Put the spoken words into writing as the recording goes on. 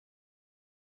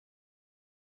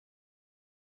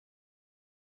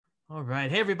All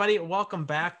right. Hey, everybody. Welcome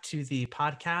back to the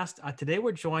podcast. Today,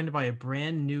 we're joined by a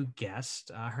brand new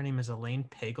guest. Her name is Elaine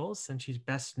Pagels, and she's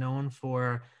best known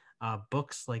for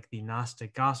books like the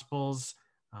Gnostic Gospels,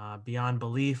 Beyond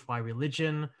Belief, Why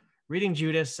Religion, Reading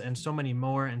Judas, and so many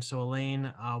more. And so,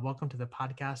 Elaine, welcome to the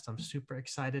podcast. I'm super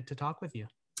excited to talk with you.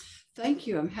 Thank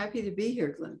you. I'm happy to be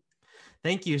here, Glenn.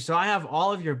 Thank you. So I have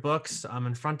all of your books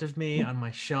in front of me on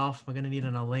my shelf. We're going to need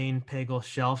an Elaine Pagel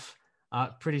shelf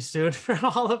pretty soon for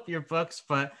all of your books,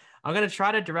 but I'm going to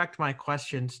try to direct my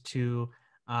questions to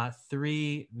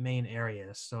three main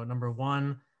areas. So number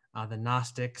one, the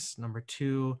Gnostics. Number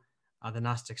two, the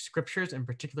Gnostic scriptures, in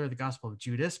particular the Gospel of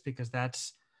Judas, because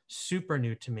that's super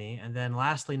new to me. And then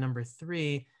lastly, number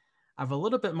three, I have a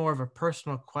little bit more of a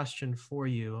personal question for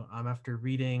you after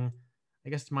reading,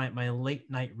 I guess, my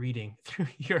late night reading through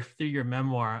your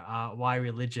memoir, Why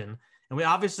Religion. And we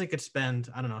obviously could spend,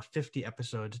 50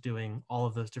 episodes doing all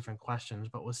of those different questions,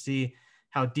 but we'll see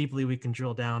how deeply we can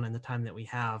drill down in the time that we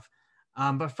have.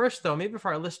 But first, though, maybe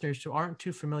for our listeners who aren't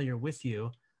too familiar with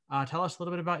you, tell us a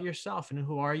little bit about yourself and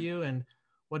who are you and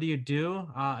what do you do?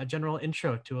 A general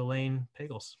intro to Elaine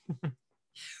Pagels.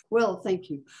 Well, thank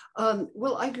you.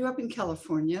 Well, I grew up in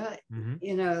California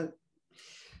in a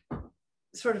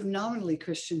sort of nominally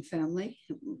Christian family,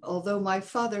 although my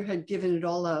father had given it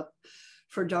all up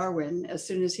for Darwin as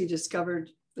soon as he discovered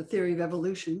the theory of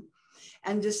evolution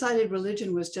and decided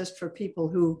religion was just for people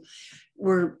who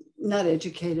were not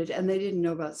educated and they didn't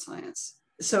know about science.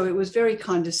 So it was very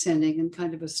condescending and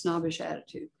kind of a snobbish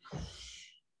attitude.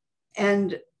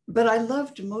 But I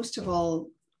loved most of all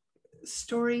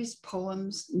stories,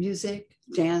 poems, music,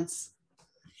 dance,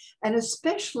 and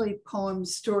especially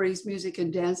poems, stories, music,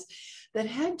 and dance that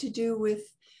had to do with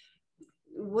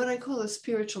what I call a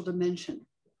spiritual dimension.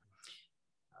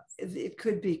 It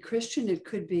could be Christian, it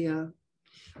could be a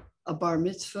bar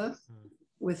mitzvah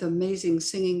with amazing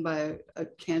singing by a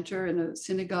cantor in a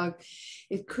synagogue.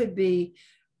 It could be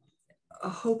a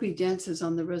Hopi dances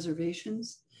on the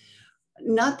reservations.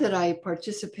 Not that I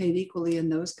participate equally in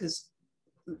those, because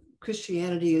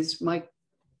Christianity is my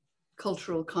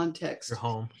cultural context. Your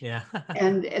home, yeah.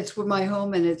 And it's my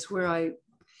home, and it's where I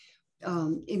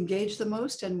engage the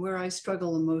most and where I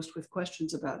struggle the most with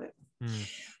questions about it.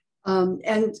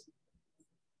 And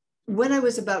when I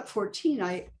was about 14,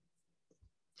 I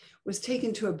was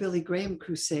taken to a Billy Graham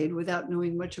crusade without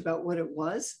knowing much about what it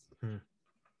was.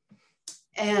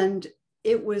 And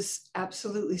it was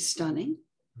absolutely stunning.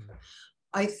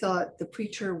 I thought the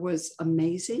preacher was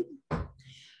amazing.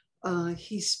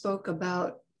 He spoke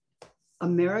about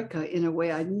America in a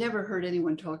way I'd never heard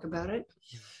anyone talk about it,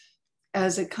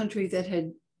 as a country that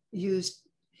had used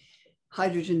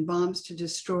hydrogen bombs to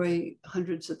destroy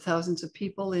hundreds of thousands of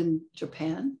people in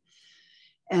Japan,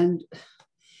 and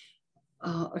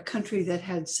a country that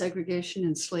had segregation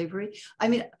and slavery. I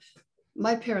mean,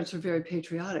 my parents were very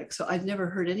patriotic, so I'd never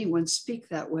heard anyone speak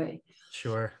that way.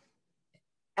 Sure.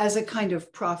 As a kind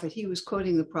of prophet. He was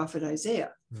quoting the prophet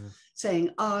Isaiah, saying,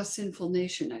 sinful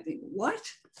nation. I think, what?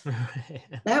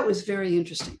 That was very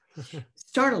interesting.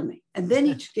 Startled me. And then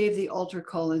he gave the altar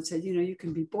call and said, you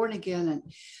can be born again and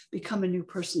become a new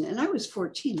person. And I was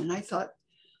 14 and I thought,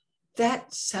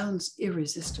 that sounds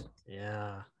irresistible.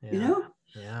 Yeah. Yeah.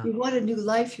 You want a new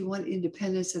life. You want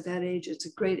independence at that age. It's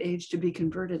a great age to be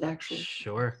converted, actually.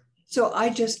 Sure. So I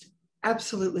just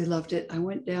absolutely loved it. I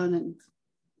went down and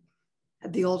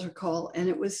had the altar call,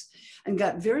 and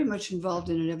got very much involved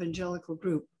in an evangelical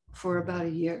group for about a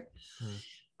year.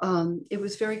 It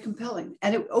was very compelling,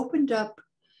 and it opened up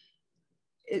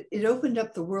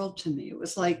the world to me. It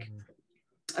was like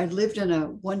I'd lived in a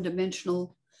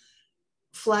one-dimensional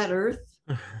flat earth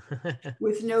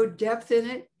with no depth in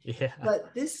it. Yeah.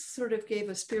 But this sort of gave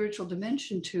a spiritual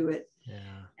dimension to it.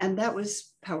 Yeah. And that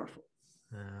was powerful.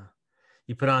 Yeah.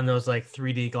 You put on those like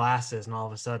 3D glasses and all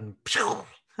of a sudden,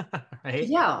 right?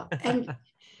 Yeah. And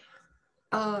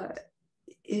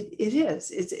it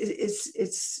is.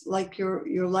 It's like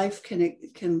your life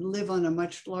can live on a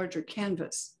much larger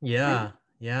canvas. Yeah. Right?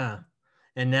 Yeah.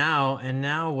 And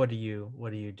now what do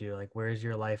you do? Like, where's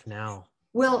your life now?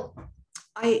 Well,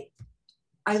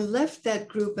 I left that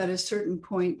group at a certain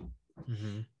point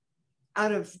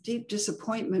out of deep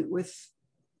disappointment with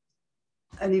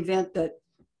an event that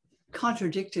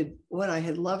contradicted what I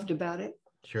had loved about it.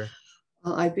 Sure.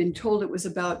 I'd been told it was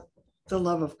about the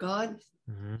love of God.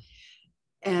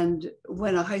 And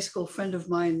when a high school friend of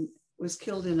mine was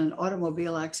killed in an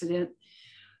automobile accident,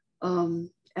 and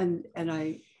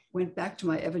I went back to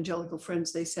my evangelical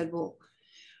friends, they said, well,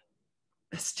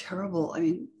 that's terrible. I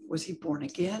mean, was he born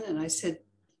again? And I said,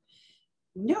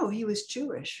 no, he was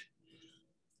Jewish.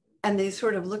 And they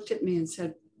sort of looked at me and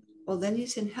said, well, then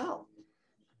he's in hell.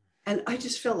 And I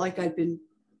just felt like I'd been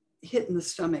hit in the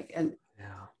stomach. And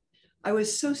Yeah. I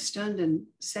was so stunned and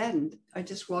saddened. I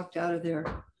just walked out of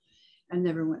there and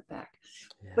never went back.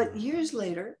 Yeah. But years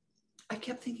later, I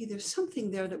kept thinking there's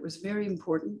something there that was very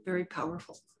important, very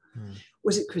powerful.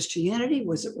 Was it Christianity?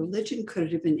 Was it religion? Could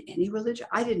it have been any religion?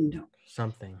 I didn't know.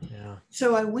 Something, yeah.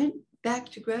 So I went back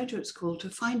to graduate school to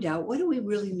find out, what do we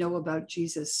really know about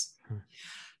Jesus?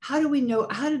 How do we know,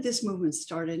 how did this movement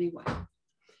start anyway?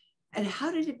 And how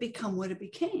did it become what it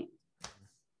became?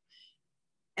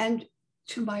 And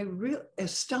to my real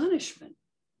astonishment,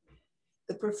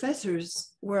 the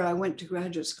professors where I went to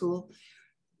graduate school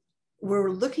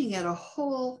were looking at a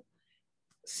whole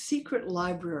secret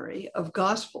library of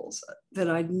gospels that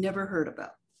I'd never heard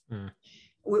about.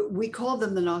 We called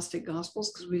them the Gnostic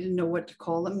gospels because we didn't know what to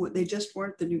call them. They just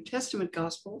weren't the New Testament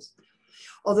gospels,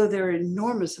 although there are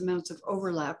enormous amounts of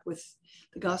overlap with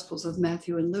the gospels of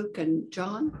Matthew and Luke and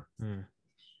John.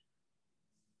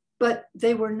 But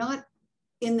they were not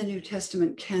in the New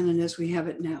Testament canon as we have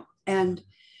it now. And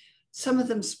some of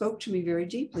them spoke to me very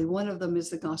deeply. One of them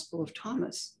is the Gospel of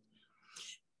Thomas.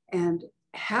 And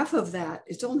half of that,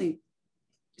 it's only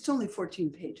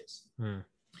 14 pages.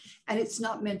 And it's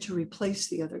not meant to replace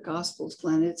the other gospels,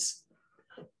 Glenn. It's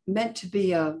meant to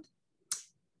be a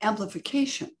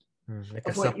amplification like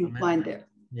of a what you supplement. find there.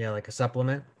 Yeah, like a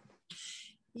supplement.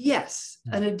 Yes,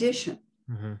 an addition.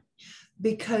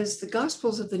 Because the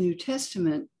gospels of the New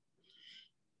Testament,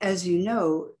 as you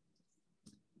know,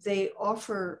 they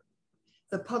offer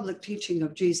the public teaching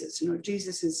of Jesus. You know,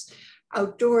 Jesus is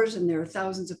outdoors and there are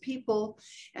thousands of people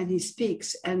and he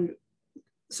speaks. And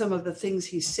some of the things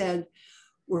he said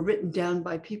were written down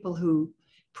by people who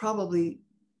probably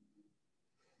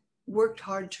worked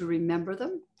hard to remember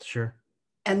them. Sure.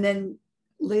 And then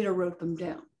later wrote them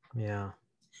down. Yeah.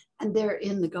 And they're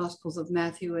in the Gospels of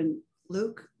Matthew and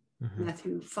Luke,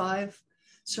 Matthew 5,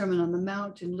 Sermon on the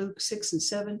Mount, and Luke 6 and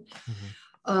 7.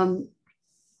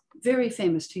 Very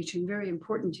famous teaching, very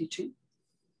important teaching.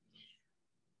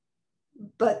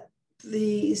 But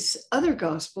these other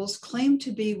Gospels claim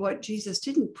to be what Jesus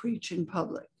didn't preach in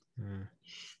public.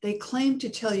 They claim to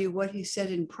tell you what he said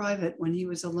in private when he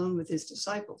was alone with his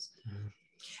disciples.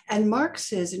 And Mark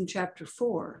says in chapter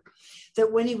 4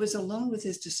 that when he was alone with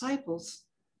his disciples,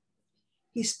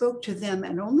 he spoke to them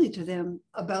and only to them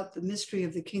about the mystery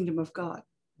of the kingdom of God.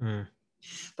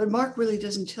 But Mark really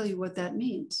doesn't tell you what that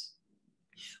means.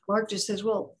 Mark just says,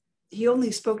 well, he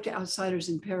only spoke to outsiders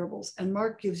in parables, and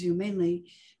Mark gives you mainly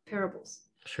parables.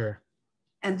 Sure.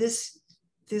 And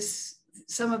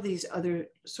some of these other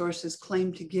sources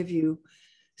claim to give you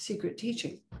secret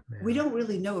teaching. Yeah. We don't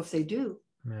really know if they do.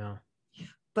 Yeah.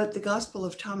 But the Gospel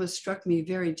of Thomas struck me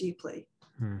very deeply.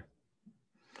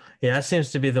 Yeah, that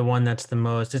seems to be the one that's the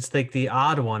most, it's like the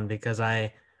odd one, because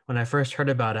when I first heard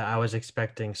about it, I was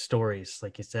expecting stories,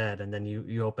 like you said, and then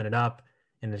you open it up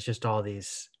and it's just all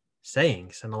these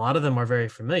sayings. And a lot of them are very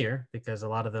familiar because a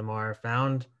lot of them are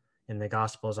found in the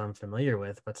Gospels I'm familiar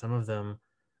with, but some of them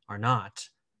are not.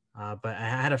 But I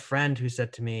had a friend who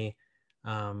said to me,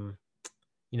 when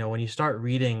you start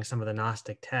reading some of the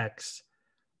Gnostic texts,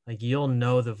 like you'll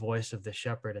know the voice of the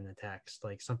shepherd in the text,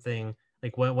 like something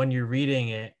like when you're reading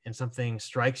it and something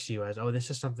strikes you as, oh,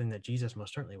 this is something that Jesus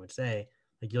most certainly would say,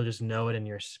 like you'll just know it in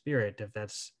your spirit if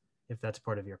that's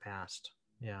part of your past.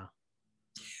 Yeah.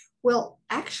 Well,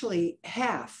 actually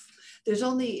half. There's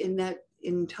only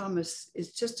in Thomas,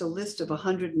 it's just a list of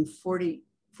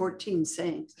 14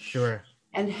 sayings. Sure.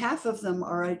 And half of them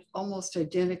are almost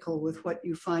identical with what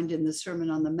you find in the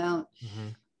Sermon on the Mount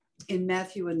in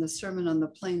Matthew and the Sermon on the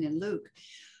Plain in Luke.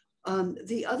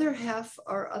 The other half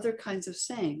are other kinds of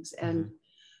sayings, and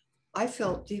I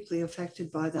felt deeply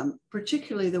affected by them,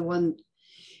 particularly the one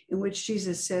in which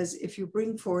Jesus says, if you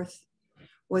bring forth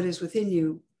what is within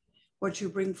you, what you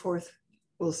bring forth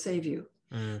will save you.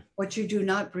 What you do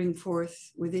not bring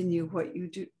forth within you, what you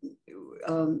do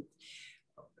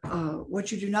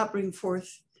not bring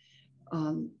forth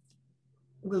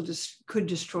could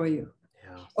destroy you.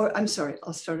 Yeah. Or I'm sorry,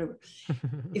 I'll start over.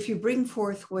 If you bring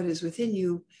forth what is within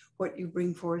you, what you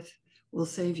bring forth will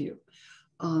save you.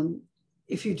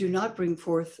 If you do not bring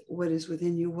forth what is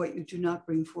within you, what you do not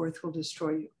bring forth will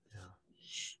destroy you. Yeah.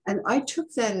 And I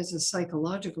took that as a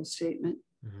psychological statement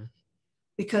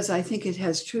because I think it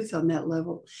has truth on that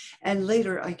level. And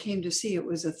later I came to see it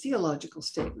was a theological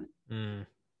statement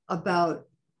about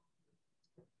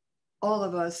all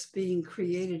of us being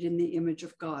created in the image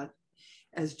of God,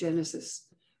 as Genesis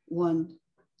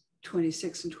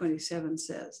 1:26 and 27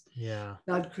 says. Yeah.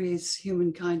 God creates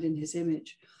humankind in his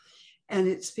image. And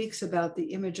it speaks about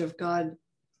the image of God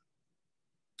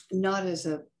not as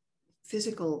a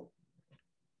physical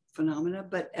phenomena,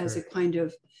 but as a kind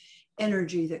of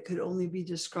energy that could only be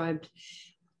described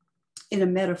in a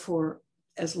metaphor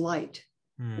as light,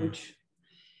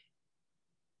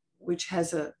 which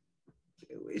has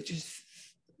it's just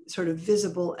sort of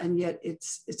visible, and yet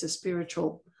it's a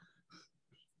spiritual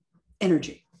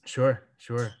energy. Sure.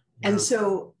 Yeah. And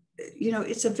so,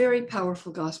 it's a very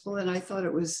powerful gospel, and I thought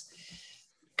it was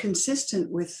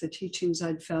consistent with the teachings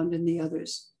I'd found in the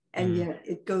others, and yet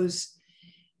it goes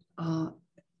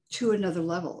to another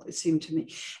level, it seemed to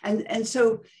me. And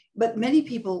so, but many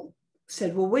people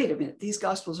said, well, wait a minute, these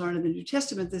gospels aren't in the New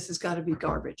Testament, this has got to be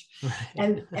garbage.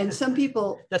 Right. And some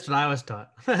people, that's what I was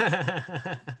taught.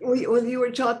 well, you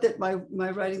were taught that my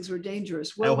writings were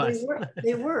dangerous. Well,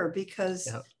 they were because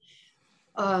yep.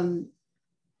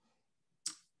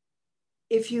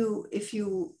 If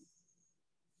you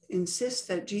insist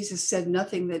that Jesus said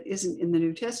nothing that isn't in the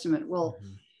New Testament, well,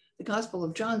 the Gospel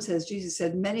of John says Jesus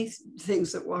said many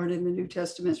things that weren't in the New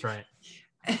Testament. That's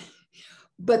right.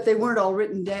 But they weren't all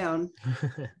written down.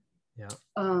 Yeah.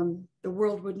 The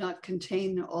world would not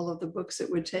contain all of the books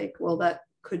it would take. Well, that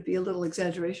could be a little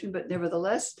exaggeration, but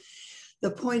nevertheless,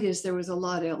 the point is there was a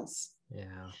lot else.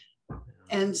 Yeah.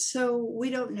 And so we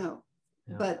don't know,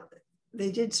 but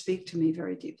they did speak to me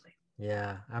very deeply.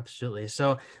 Yeah, absolutely.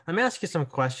 So let me ask you some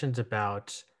questions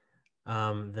about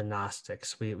the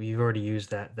Gnostics. We've already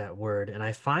used that word, and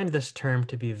I find this term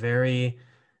to be very,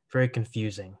 very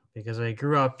confusing because I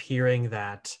grew up hearing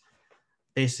that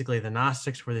basically the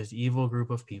Gnostics were this evil group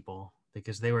of people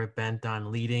because they were bent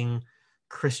on leading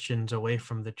Christians away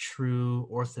from the true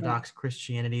Orthodox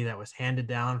Christianity that was handed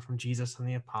down from Jesus and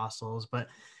the apostles. But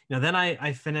then I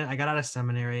got out of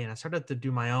seminary and I started to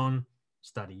do my own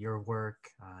study, your work,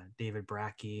 David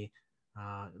Brackey,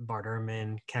 Bart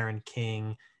Ehrman, Karen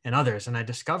King, and others. And I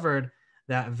discovered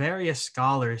that various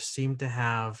scholars seem to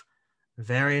have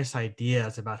various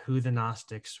ideas about who the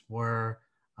Gnostics were,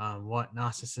 what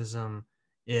Gnosticism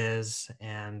is,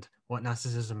 and what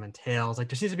Gnosticism entails. Like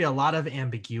there seems to be a lot of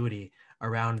ambiguity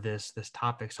around this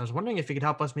topic. So I was wondering if you could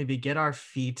help us maybe get our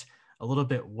feet a little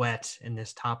bit wet in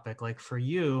this topic. Like for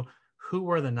you, who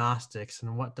were the Gnostics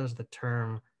and what does the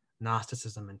term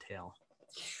Gnosticism entail?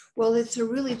 Well, it's a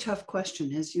really tough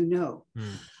question, as you know,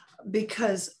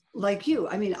 because like you,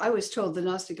 I mean, I was told the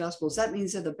Gnostic Gospels, that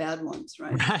means they're the bad ones,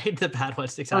 right? Right, the bad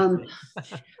ones, exactly.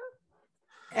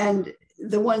 And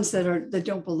the ones that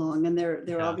don't belong, and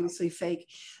they're obviously fake.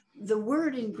 The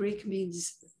word in Greek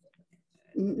means,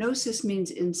 gnosis means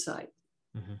insight.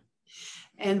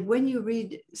 And when you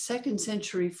read 2nd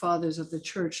century fathers of the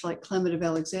church, like Clement of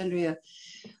Alexandria,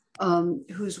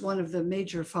 who's one of the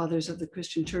major fathers of the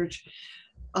Christian church,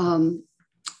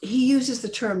 he uses the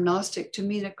term Gnostic to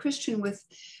mean a Christian with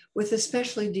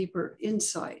especially deeper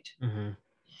insight.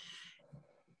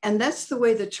 And that's the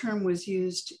way the term was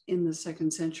used in the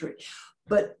 2nd century.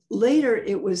 But later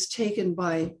it was taken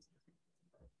by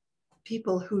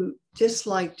people who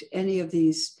disliked any of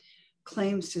these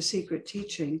claims to secret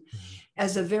teaching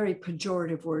as a very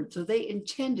pejorative word. So they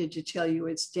intended to tell you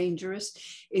it's dangerous,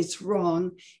 it's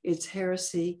wrong, it's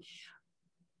heresy,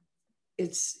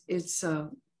 it's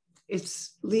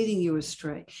leading you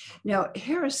astray. Now,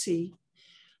 heresy,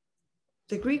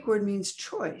 the Greek word means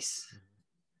choice.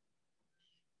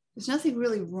 There's nothing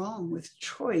really wrong with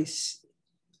choice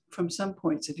from some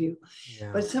points of view.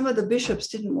 But some of the bishops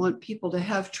didn't want people to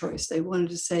have choice. They wanted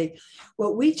to say,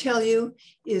 what we tell you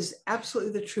is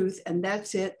absolutely the truth, and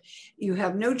that's it. You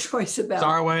have no choice about it. It's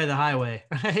our way or the highway.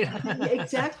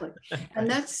 Exactly. And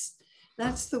that's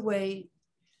the way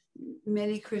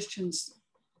many Christians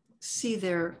see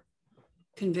their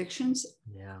convictions.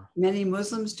 Many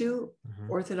Muslims do,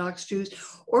 Orthodox Jews.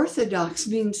 Orthodox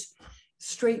means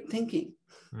straight thinking.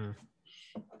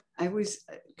 I always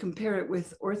compare it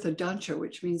with orthodontia,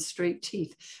 which means straight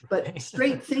teeth. But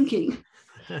straight thinking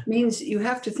means you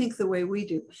have to think the way we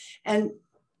do. And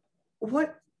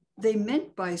what they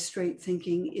meant by straight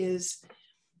thinking is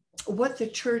what the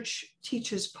church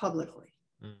teaches publicly.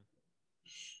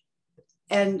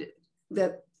 And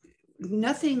that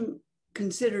nothing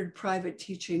considered private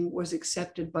teaching was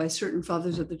accepted by certain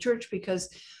fathers of the church because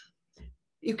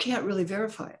you can't really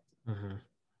verify it.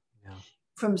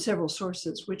 From several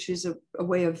sources, which is a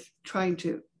way of trying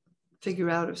to figure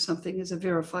out if something is a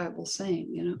verifiable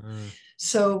saying,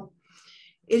 So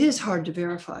it is hard to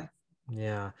verify.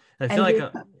 I feel like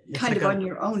kind of on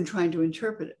your own trying to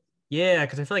interpret it.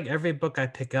 Because I feel like every book I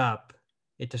pick up,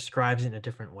 it describes it in a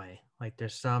different way. Like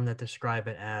there's some that describe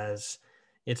it as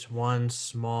it's one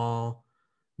small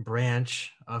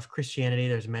branch of Christianity.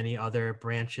 There's many other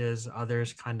branches.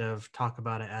 Others kind of talk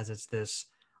about it as it's this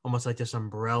almost like this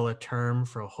umbrella term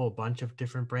for a whole bunch of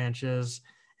different branches.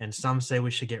 And some say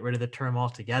we should get rid of the term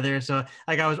altogether. So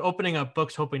like I was opening up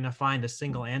books hoping to find a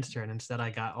single answer, and instead I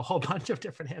got a whole bunch of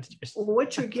different answers.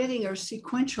 What you're getting are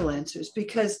sequential answers,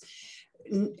 because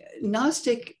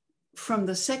Gnostic from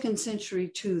the 2nd century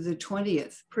to the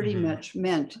 20th pretty much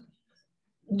meant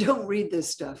don't read this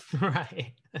stuff.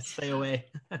 Right. Stay away.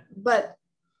 But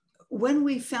when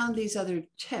we found these other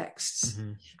texts,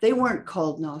 they weren't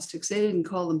called Gnostics. They didn't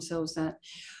call themselves that.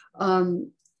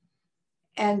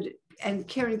 And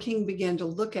Karen King began to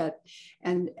look at,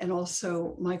 and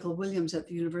also Michael Williams at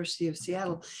the University of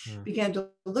Seattle began to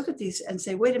look at these and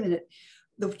say, wait a minute,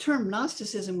 the term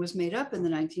Gnosticism was made up in the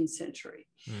 19th century.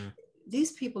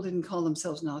 These people didn't call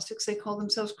themselves Gnostics, they called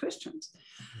themselves Christians.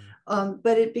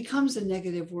 But it becomes a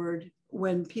negative word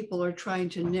when people are trying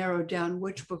to narrow down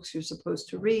which books you're supposed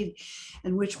to read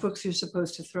and which books you're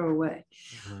supposed to throw away.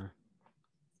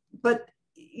 But,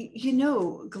 you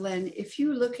know, Glenn, if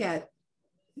you look at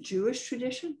Jewish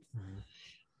tradition,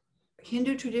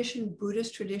 Hindu tradition,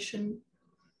 Buddhist tradition,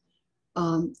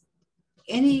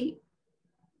 any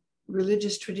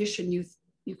religious tradition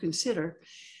you consider,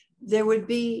 there would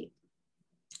be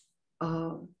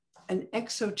an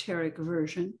exoteric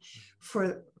version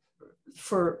for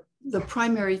the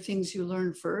primary things you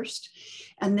learn first,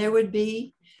 and there would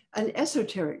be an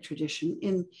esoteric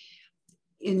tradition.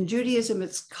 In Judaism,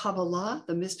 it's Kabbalah,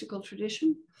 the mystical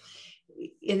tradition.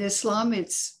 In Islam,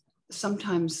 it's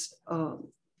sometimes, what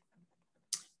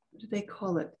do they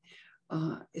call it?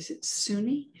 Is it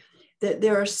Sunni? That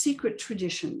there are secret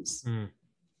traditions.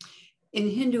 In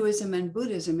Hinduism and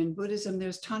Buddhism, in Buddhism,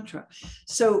 there's Tantra.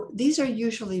 So these are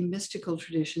usually mystical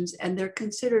traditions, and they're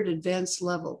considered advanced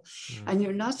level. And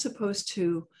you're not supposed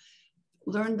to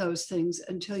learn those things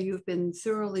until you've been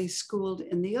thoroughly schooled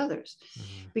in the others,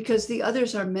 because the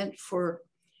others are meant for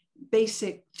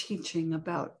basic teaching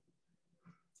about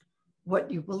what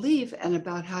you believe and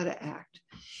about how to act.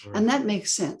 And that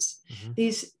makes sense.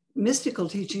 These mystical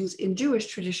teachings in Jewish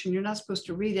tradition, you're not supposed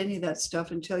to read any of that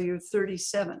stuff until you're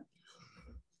 37.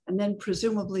 And then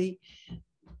presumably,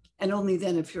 and only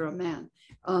then if you're a man.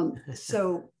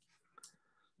 So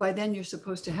by then you're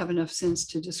supposed to have enough sense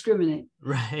to discriminate.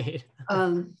 Right.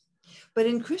 But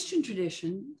in Christian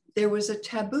tradition, there was a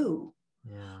taboo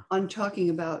on talking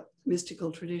about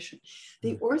mystical tradition.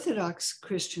 The Orthodox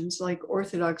Christians, like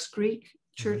Orthodox Greek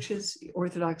churches,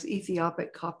 Orthodox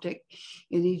Ethiopic, Coptic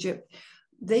in Egypt,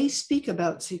 they speak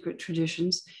about secret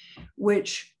traditions,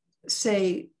 which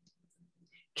say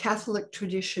Catholic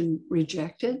tradition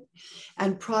rejected,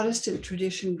 and Protestant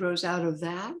tradition grows out of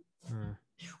that,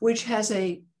 which has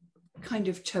a kind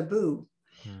of taboo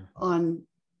on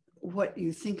what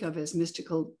you think of as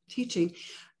mystical teaching.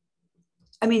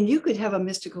 I mean, you could have a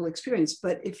mystical experience,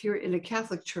 but if you're in a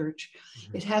Catholic church,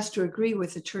 it has to agree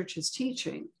with the church's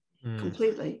teaching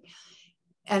completely.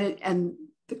 And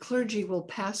the clergy will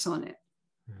pass on it.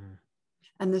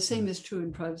 And the same is true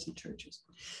in Protestant churches.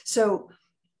 So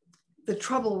the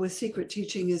trouble with secret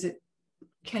teaching is it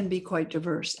can be quite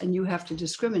diverse, and you have to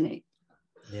discriminate.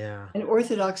 And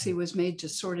Orthodoxy was made to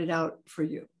sort it out for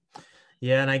you.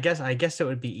 And I guess it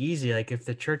would be easy. Like if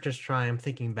the churches try, I'm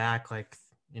thinking back like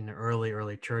in the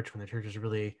early church, when the church is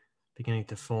really beginning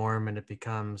to form, and it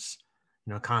becomes,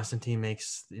 Constantine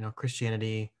makes,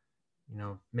 Christianity,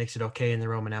 makes it okay in the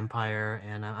Roman Empire.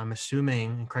 And I'm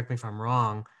assuming, and correct me if I'm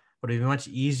wrong, but it'd be much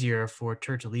easier for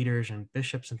church leaders and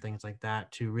bishops and things like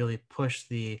that to really push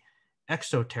the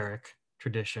exoteric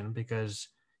tradition, because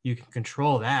you can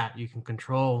control that. You can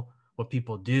control what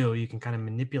people do. You can kind of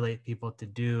manipulate people to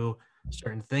do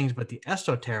certain things, but the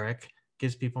esoteric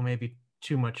gives people maybe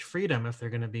too much freedom if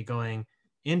they're going to be going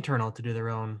internal to do their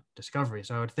own discovery.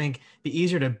 So I would think it'd be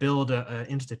easier to build an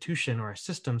institution or a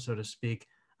system, so to speak,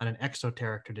 on an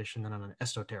exoteric tradition than on an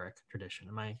esoteric tradition.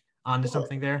 Am I onto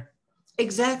something there?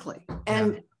 Exactly.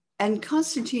 And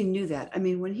Constantine knew that. I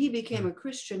mean, when he became a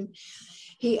Christian,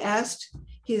 he asked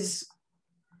his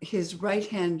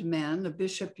right-hand man, the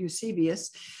Bishop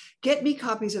Eusebius, get me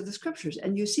copies of the scriptures.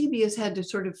 And Eusebius had to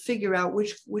sort of figure out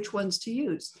which ones to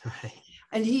use. Right.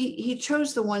 And he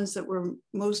chose the ones that were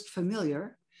most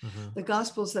familiar, the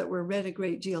Gospels that were read a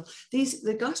great deal.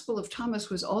 The Gospel of Thomas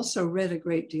was also read a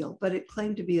great deal, but it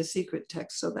claimed to be a secret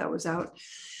text, so that was out.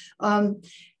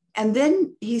 And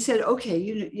then he said,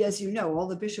 okay, as you know, all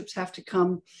the bishops have to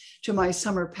come to my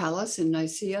summer palace in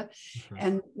Nicaea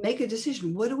and make a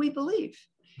decision. What do we believe?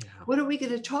 What are we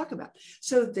going to talk about?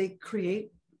 So they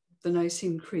create the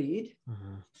Nicene Creed.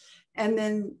 And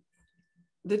then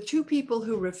the two people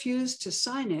who refused to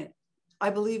sign it, I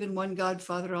believe in one God,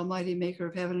 Father Almighty, maker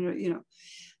of heaven and earth,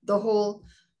 the whole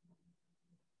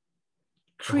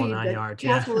The whole creed nine that yards.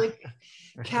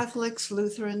 Yeah. Catholics,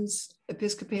 Lutherans,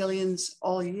 Episcopalians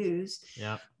all use.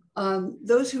 Yeah.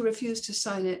 Those who refused to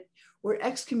sign it were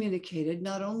excommunicated,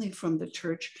 not only from the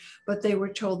church, but they were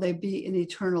told they'd be in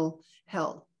eternal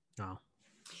hell. Oh.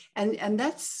 And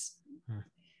that's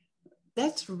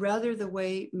rather the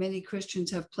way many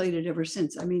Christians have played it ever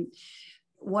since. I mean,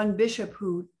 one bishop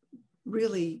who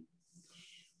really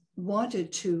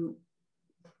wanted to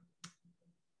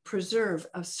preserve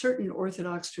a certain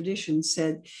Orthodox tradition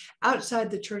said, outside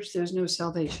the church, there's no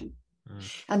salvation.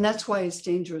 And that's why it's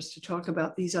dangerous to talk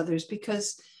about these others,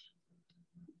 because,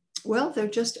 well, they're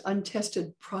just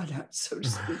untested products, so to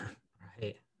speak.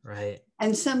 Right.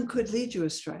 And some could lead you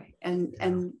astray, and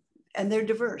they're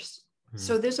diverse.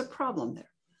 So there's a problem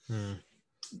there.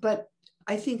 But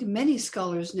I think many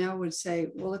scholars now would say,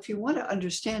 well, if you want to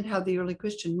understand how the early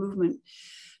Christian movement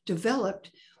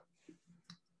developed,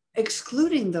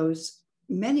 excluding those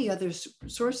many other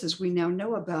sources we now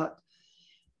know about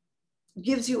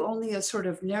gives you only a sort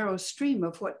of narrow stream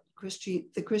of what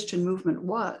the Christian movement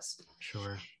was.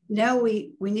 Sure. Now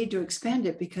we need to expand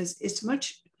it, because it's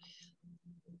much,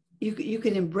 you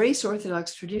can embrace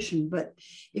Orthodox tradition, but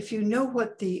if you know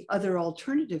what the other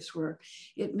alternatives were,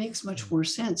 it makes much more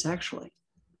sense, actually.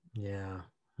 Yeah.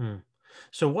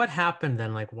 So what happened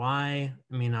then? Like, why?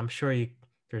 I mean, I'm sure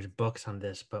there's books on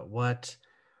this, but what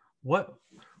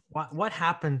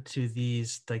happened to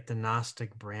these, like the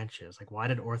Gnostic branches? Like, why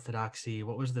did Orthodoxy?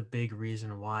 What was the big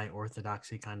reason why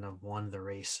Orthodoxy kind of won the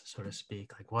race, so to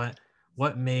speak? Like,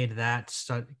 what made that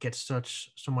get so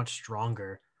much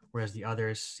stronger, whereas the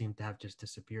others seem to have just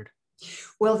disappeared?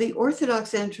 Well, the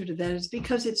Orthodox answer to that is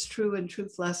because it's true and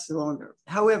truth lasts longer.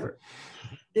 However,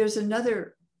 there's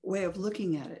another way of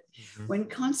looking at it. When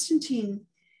Constantine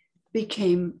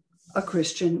became a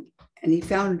Christian and he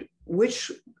found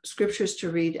which scriptures to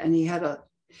read, and he had a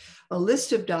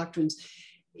list of doctrines,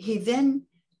 he then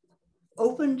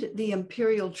opened the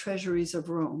imperial treasuries of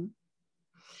Rome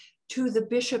to the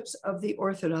bishops of the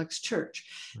Orthodox Church.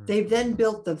 They then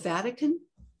built the Vatican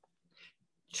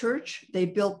Church. They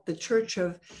built the Church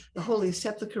of the Holy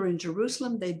Sepulchre in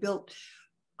Jerusalem. They built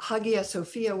Hagia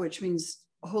Sophia, which means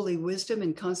Holy Wisdom,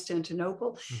 in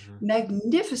Constantinople.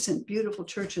 Magnificent, beautiful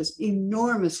churches,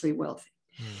 enormously wealthy.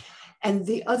 And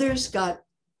the others got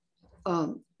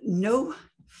no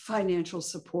financial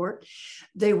support.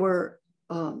 They were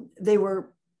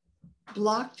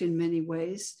blocked in many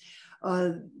ways.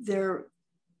 Their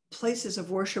places of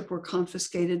worship were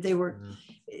confiscated.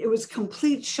 It was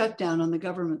complete shutdown on the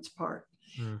government's part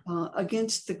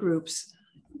against the groups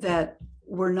that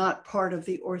were not part of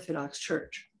the Orthodox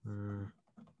Church.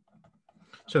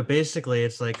 So basically,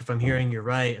 it's like, if I'm hearing you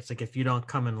right, it's like if you don't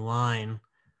come in line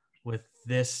with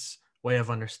this way of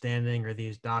understanding or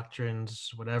these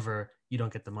doctrines, whatever, you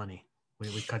don't get the money.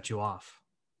 We cut you off.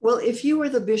 Well, if you were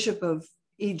the bishop of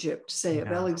Egypt, say, of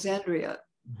Alexandria,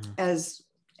 as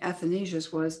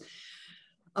Athanasius was,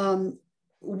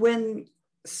 when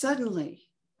suddenly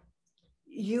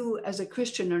you as a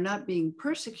Christian are not being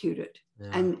persecuted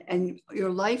and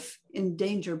your life in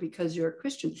danger because you're a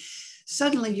Christian,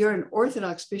 suddenly you're an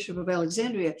Orthodox bishop of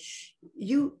Alexandria,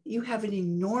 you have an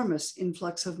enormous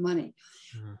influx of money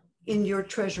in your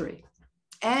treasury.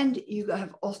 And you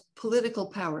have political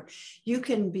power. You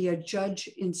can be a judge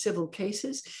in civil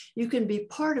cases. You can be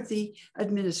part of the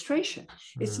administration.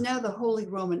 It's now the Holy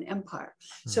Roman Empire.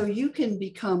 So you can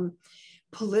become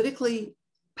politically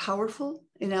powerful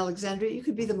in Alexandria. You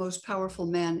could be the most powerful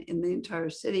man in the entire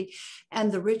city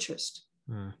and the richest.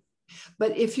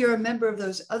 But if you're a member of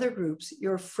those other groups,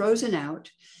 you're frozen out.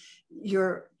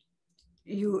 You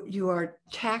are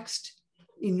taxed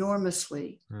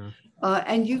enormously,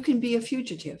 and you can be a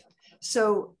fugitive.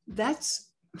 So that's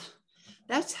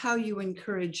how you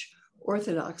encourage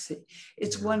orthodoxy.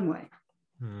 It's one way.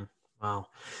 Wow,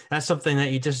 that's something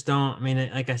that you just don't. I mean,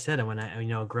 like I said,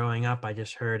 when growing up, I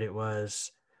just heard it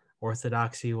was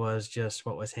orthodoxy was just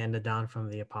what was handed down from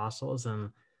the apostles,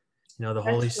 and the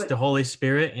Holy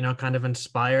Spirit, kind of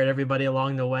inspired everybody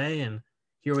along the way, and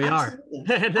here we are.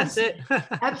 And that's it.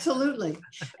 Absolutely.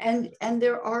 And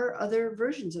there are other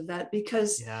versions of that,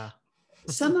 because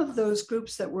some of those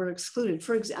groups that were excluded,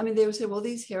 for example, they would say, well,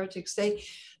 these heretics,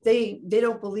 they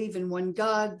don't believe in one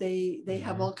God. They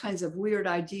have all kinds of weird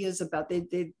ideas about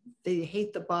they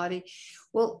hate the body.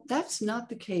 Well, that's not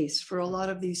the case for a lot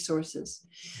of these sources.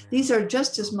 These are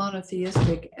just as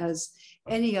monotheistic as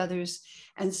any others,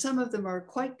 and some of them are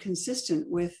quite consistent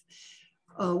with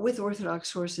Orthodox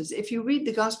sources. If you read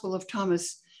the Gospel of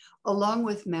Thomas, along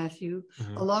with Matthew,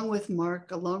 along with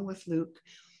Mark, along with Luke,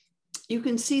 you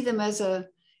can see them as an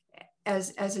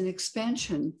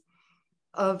expansion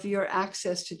of your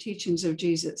access to teachings of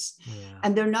Jesus. Yeah.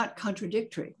 And they're not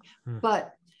contradictory.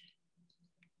 But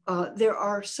there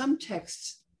are some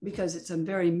texts, because it's a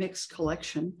very mixed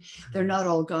collection, they're not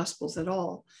all gospels at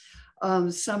all.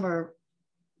 Some are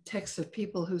texts of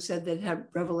people who said they'd had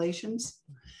revelations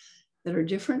that are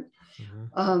different.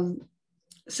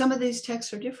 Some of these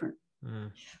texts are different.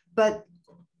 But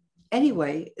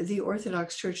anyway, the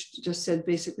Orthodox Church just said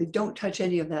basically, don't touch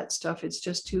any of that stuff. It's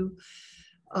just too,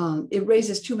 it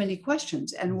raises too many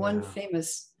questions. And one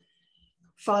famous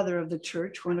father of the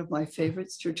church, one of my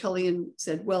favorites, Tertullian,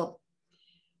 said, well,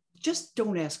 just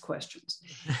don't ask questions.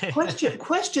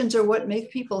 Questions are what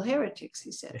make people heretics,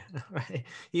 he said. Yeah, right.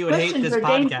 He would hate this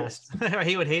podcast.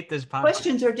 He would hate this podcast.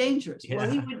 Questions are dangerous. Yeah.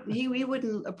 Well, he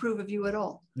wouldn't approve of you at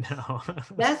all. No.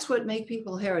 That's what make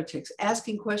people heretics,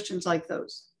 asking questions like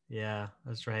those. Yeah,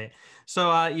 that's right.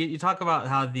 So you talk about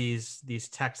how these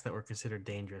texts that were considered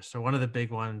dangerous. So one of the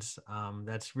big ones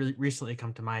that's really recently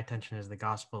come to my attention is the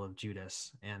Gospel of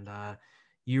Judas. And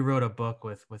you wrote a book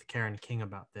with Karen King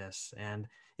about this. And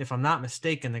if I'm not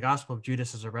mistaken, the Gospel of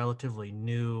Judas is a relatively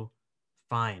new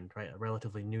find, right? A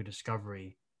relatively new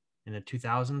discovery in the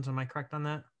 2000s. Am I correct on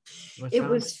that? It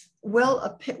was,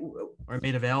 well, or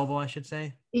made available, I should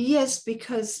say. Yes,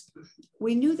 because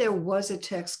we knew there was a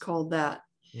text called that.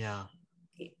 Yeah.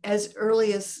 As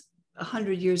early as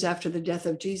 100 years after the death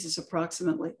of Jesus,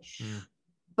 approximately.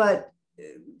 But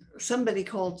somebody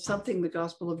called something the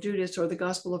Gospel of Judas, or the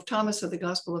Gospel of Thomas, or the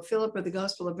Gospel of Philip, or the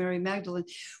Gospel of Mary Magdalene.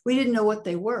 We didn't know what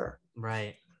they were.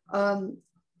 Right.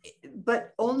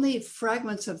 But only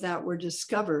fragments of that were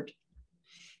discovered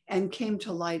and came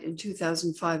to light in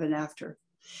 2005 and after.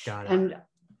 Got it. And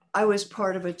I was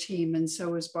part of a team, and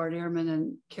so was Bart Ehrman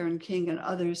and Karen King and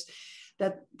others,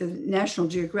 that the National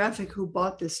Geographic, who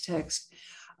bought this text,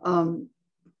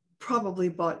 probably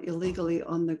bought illegally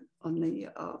on the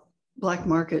black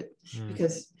market,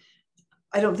 because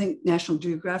I don't think National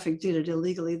Geographic did it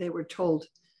illegally. They were told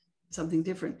something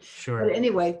different. Sure. But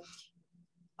anyway,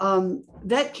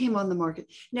 that came on the market.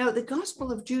 Now, the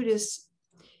Gospel of Judas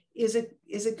is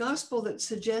a gospel that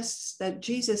suggests that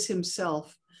Jesus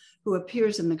himself, who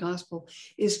appears in the gospel,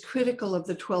 is critical of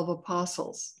the 12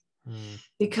 apostles.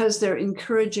 Because they're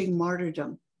encouraging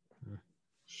martyrdom.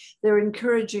 They're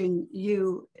encouraging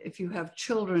you, if you have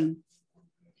children,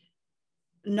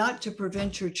 not to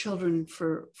prevent your children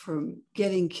from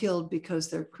getting killed because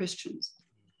they're Christians.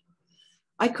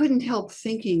 I couldn't help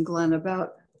thinking, Glenn,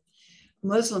 about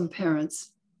Muslim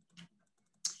parents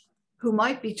who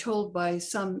might be told by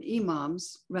some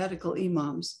imams, radical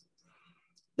imams,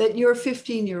 that your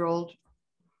 15-year-old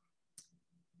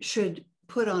should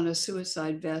put on a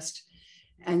suicide vest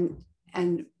and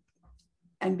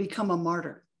become a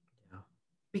martyr,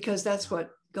 because that's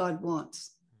what God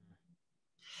wants.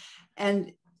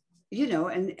 And you know,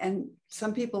 and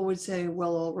some people would say,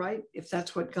 well, all right, if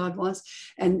that's what God wants.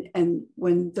 And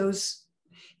when those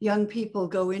young people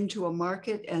go into a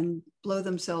market and blow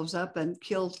themselves up and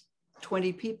kill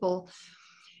 20 people,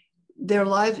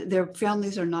 their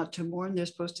families are not to mourn. They're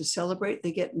supposed to celebrate.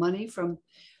 They get money from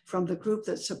the group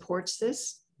that supports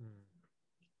this.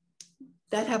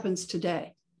 That happens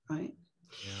today, right?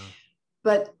 Yeah.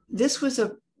 But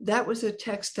that was a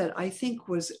text that I think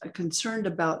was concerned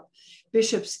about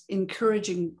bishops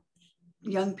encouraging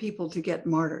young people to get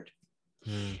martyred.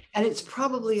 And it's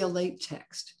probably a late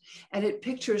text. And it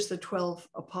pictures the 12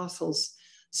 apostles,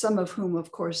 some of whom,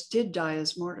 of course, did die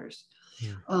as martyrs,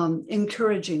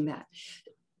 encouraging that.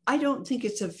 I don't think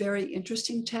it's a very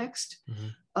interesting text,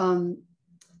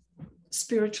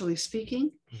 spiritually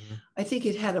speaking. I think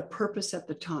it had a purpose at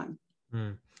the time.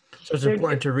 So it's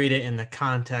important to read it in the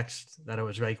context that it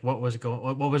was like, what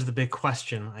was the big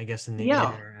question, I guess, in the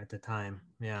air at the time.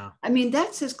 Yeah. I mean,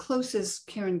 that's as close as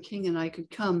Karen King and I could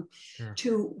come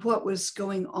to what was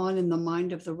going on in the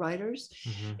mind of the writers.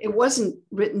 It wasn't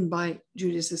written by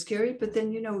Judas Iscariot, but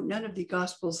then, you know, none of the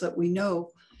Gospels that we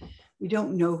know, we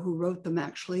don't know who wrote them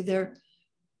actually. They're,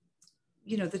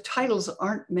 you know, the titles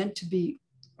aren't meant to be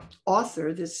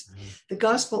author. The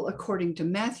Gospel according to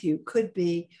Matthew could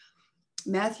be,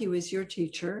 Matthew is your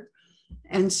teacher.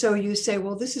 And so you say,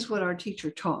 well, this is what our teacher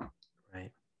taught.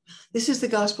 Right. This is the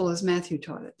gospel as Matthew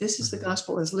taught it. This is the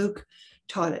gospel as Luke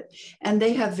taught it. And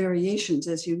they have variations,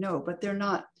 as you know, but they're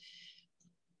not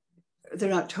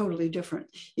totally different.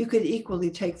 You could equally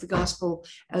take the gospel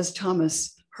as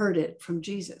Thomas heard it from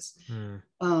Jesus.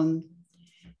 And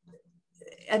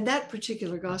that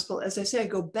particular gospel, as I say, I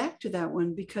go back to that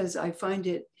one because I find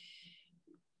it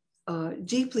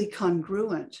deeply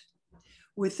congruent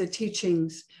with the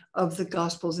teachings of the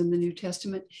Gospels in the New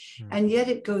Testament. And yet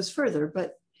it goes further.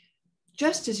 But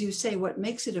just as you say, what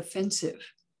makes it offensive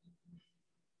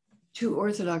to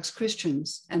Orthodox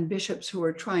Christians and bishops who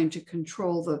are trying to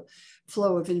control the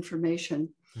flow of information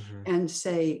and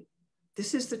say,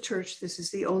 this is the church, this is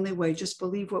the only way, just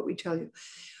believe what we tell you,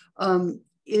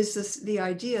 is this the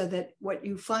idea that what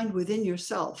you find within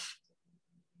yourself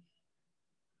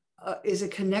is a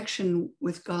connection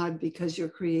with God because you're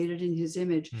created in his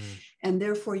image. And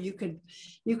therefore you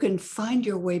can find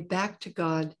your way back to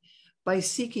God by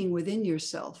seeking within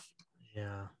yourself.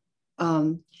 Yeah.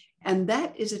 And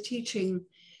that is a teaching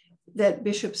that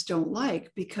bishops don't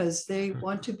like because they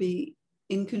want to be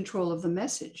in control of the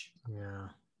message. Yeah.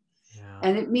 Yeah.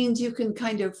 And it means you can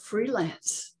kind of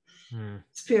freelance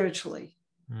spiritually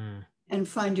and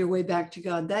find your way back to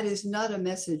God. That is not a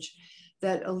message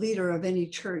that a leader of any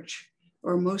church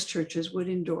or most churches would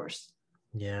endorse.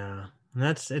 Yeah. And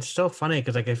it's so funny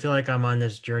because like I feel like I'm on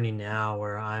this journey now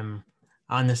where I'm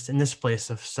in this place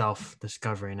of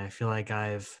self-discovery. And I feel like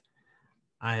I've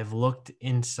looked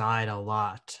inside a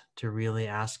lot to really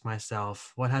ask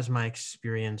myself, what has my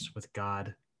experience with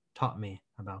God taught me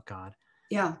about God?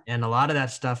 Yeah. And a lot of that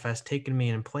stuff has taken me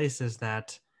in places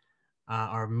that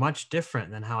are much different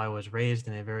than how I was raised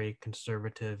in a very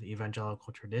conservative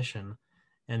evangelical tradition.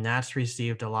 And that's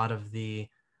received a lot of the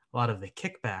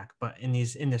kickback. But in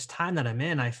this time that I'm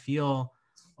in, I feel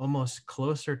almost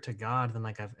closer to God than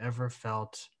like I've ever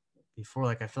felt before.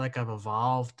 Like I feel like I've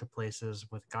evolved to places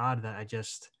with God that I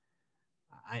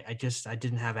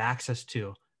didn't have access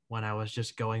to when I was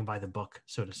just going by the book,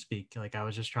 so to speak. Like I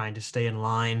was just trying to stay in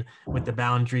line with the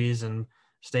boundaries and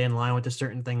stay in line with the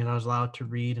certain things I was allowed to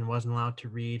read and wasn't allowed to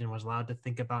read and was allowed to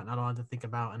think about, not allowed to think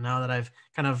about. And now that I've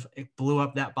kind of blew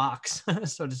up that box,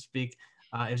 so to speak,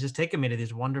 it's just taken me to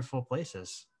these wonderful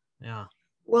places. Yeah.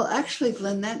 Well, actually,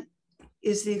 Glenn, that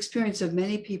is the experience of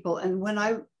many people. And when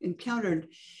I encountered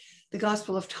the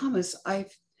Gospel of Thomas,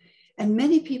 and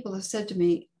many people have said to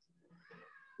me,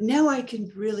 now I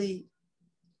can really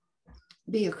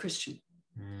be a Christian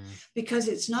because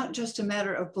it's not just a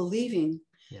matter of believing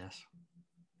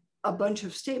a bunch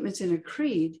of statements in a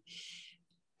creed,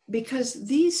 because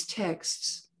these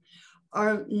texts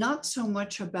are not so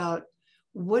much about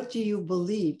what do you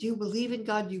believe? Do you believe in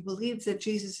God? Do you believe that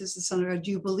Jesus is the Son of God?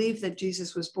 Do you believe that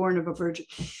Jesus was born of a virgin?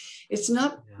 It's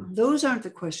not, those aren't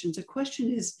the questions. The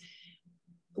question is,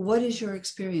 what is your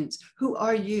experience? Who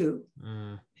are you?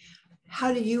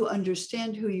 How do you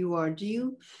understand who you are? Do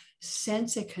you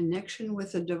sense a connection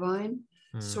with a divine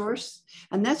source?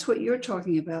 And that's what you're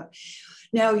talking about.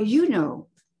 Now, you know,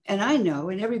 and I know,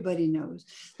 and everybody knows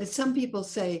that some people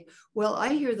say, well,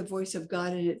 I hear the voice of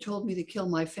God and it told me to kill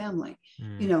my family.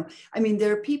 You know, I mean,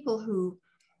 there are people who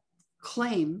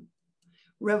claim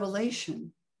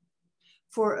revelation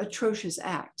for atrocious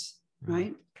acts,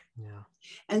 right? Yeah.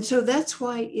 And so that's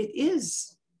why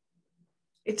it's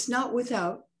not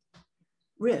without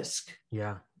risk.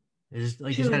 Yeah. It is,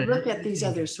 like to you said, look at these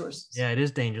other sources. Yeah, it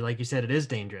is dangerous. Like you said, it is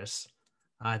dangerous.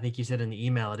 I think you said in the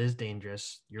email, it is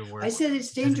dangerous, your work. I said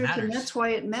it's dangerous, and that's why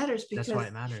it matters. Because, that's why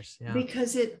it matters. Yeah.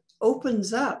 Because it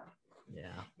opens up.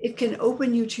 Yeah. It can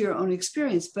open you to your own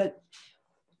experience, but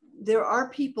there are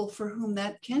people for whom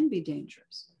that can be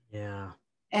dangerous. Yeah.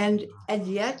 And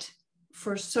yet,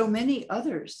 for so many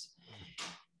others,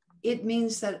 it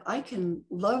means that I can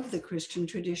love the Christian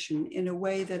tradition in a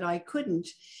way that I couldn't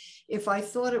if I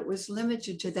thought it was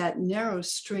limited to that narrow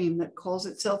stream that calls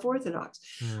itself Orthodox.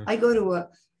 I go to a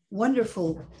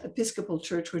wonderful Episcopal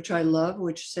church, which I love,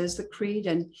 which says the creed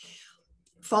and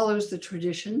follows the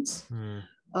traditions.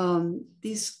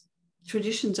 These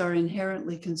traditions are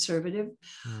inherently conservative.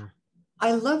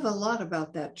 I love a lot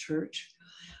about that church,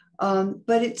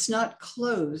 but it's not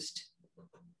closed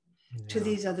to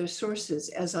these other sources,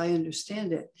 as I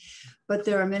understand it. But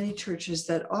there are many churches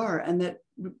that are, and that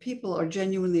people are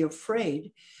genuinely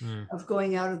afraid of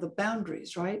going out of the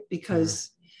boundaries, right? Because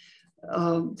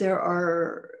there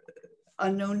are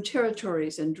unknown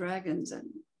territories and dragons,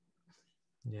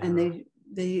 and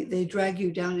they drag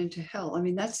you down into hell. I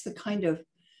mean, that's the kind of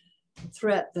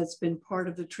threat that's been part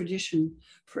of the tradition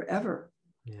forever.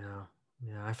 Yeah.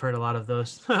 Yeah, I've heard a lot of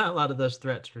those, a lot of those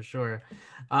threats for sure.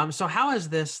 So how is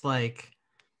this, like,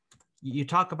 you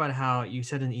talk about how you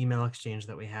said in the email exchange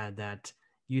that we had that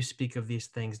you speak of these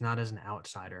things not as an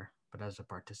outsider, but as a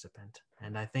participant.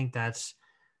 And I think that's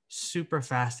super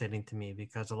fascinating to me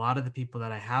because a lot of the people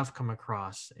that I have come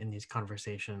across in these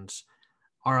conversations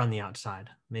are on the outside.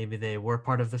 Maybe they were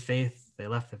part of the faith, they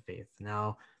left the faith.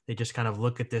 Now they just kind of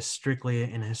look at this strictly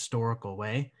in a historical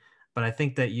way. But I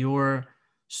think that you're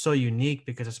so unique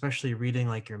because especially reading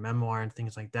like your memoir and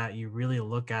things like that, you really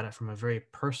look at it from a very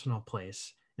personal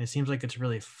place. And it seems like it's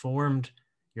really formed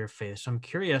your faith. So I'm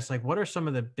curious, like, what are some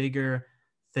of the bigger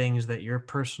things that your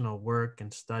personal work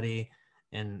and study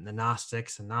in the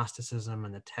Gnostics and Gnosticism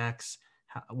and the texts,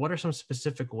 what are some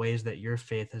specific ways that your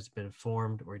faith has been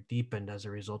formed or deepened as a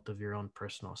result of your own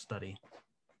personal study?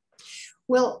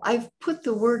 Well, I've put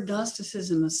the word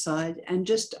Gnosticism aside and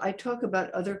just I talk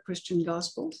about other Christian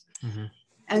gospels. Mm-hmm.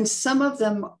 And some of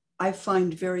them I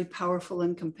find very powerful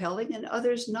and compelling, and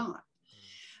others not.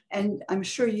 And I'm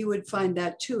sure you would find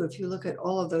that too if you look at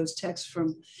all of those texts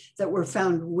that were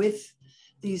found with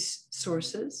these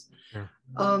sources. Sure.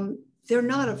 They're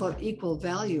not of equal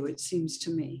value, it seems to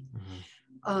me.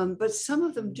 Mm-hmm. But some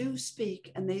of them do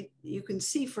speak, and you can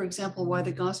see, for example, why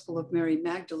the Gospel of Mary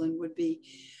Magdalene would be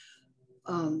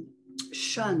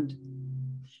shunned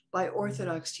by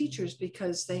Orthodox teachers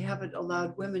because they haven't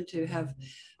allowed women to have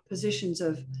positions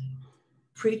of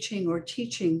preaching or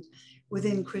teaching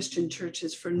within Christian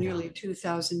churches for nearly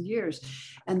 2,000 years.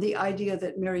 And the idea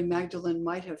that Mary Magdalene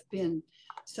might have been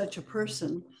such a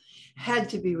person had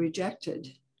to be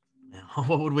rejected.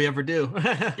 What would we ever do?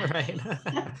 Right.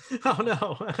 Oh,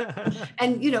 no.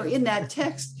 And, you know, in that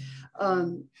text,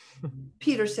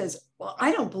 Peter says, well,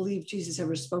 I don't believe Jesus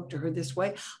ever spoke to her this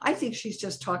way. I think she's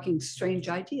just talking strange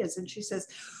ideas. And she says,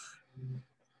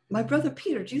 my brother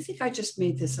Peter, do you think I just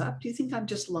made this up? Do you think I'm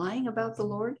just lying about the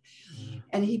Lord? Mm-hmm.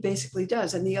 And he basically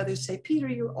does. And the others say, Peter,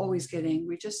 you always get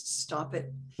angry. Just stop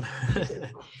it.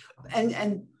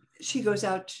 and she goes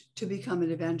out to become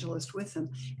an evangelist with him.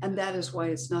 And that is why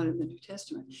it's not in the New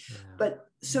Testament. Yeah. But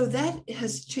so that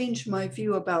has changed my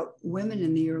view about women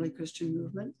in the early Christian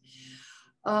movement.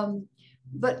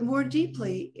 But more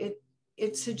deeply,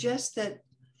 it suggests that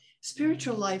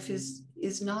spiritual life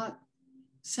is not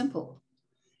simple.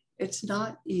 It's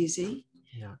not easy.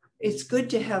 Yeah. It's good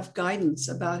to have guidance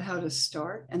about how to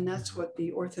start. And that's what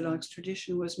the Orthodox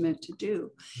tradition was meant to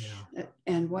do. Yeah.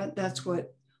 And that's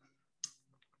what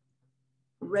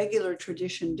regular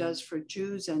tradition does for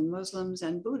Jews and Muslims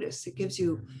and Buddhists. It gives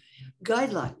you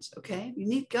guidelines, okay? You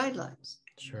need guidelines.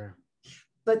 Sure.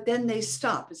 But then they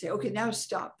stop and say, okay, now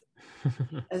stop.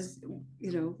 As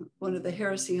you know, one of the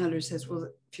heresy hunters says, well,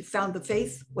 if you found the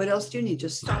faith, what else do you need?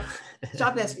 Just stop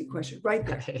asking questions right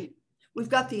there. Right. We've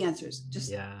got the answers.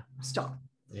 Just stop.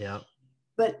 Yeah.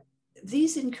 But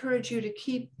these encourage you to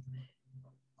keep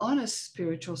on a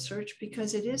spiritual search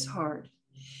because it is hard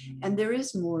and there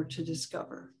is more to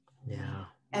discover. Yeah.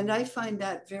 And I find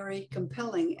that very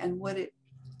compelling. And what it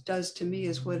does to me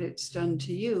is what it's done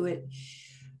to you. It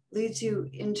leads you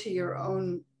into your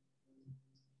own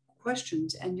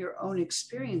questions and your own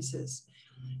experiences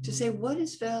to say, what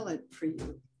is valid for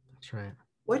you? That's right.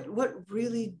 What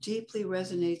really deeply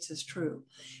resonates as true?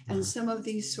 Mm-hmm. And some of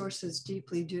these sources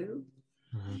deeply do.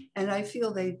 Mm-hmm. And I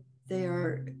feel they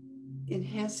are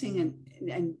enhancing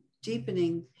and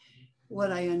deepening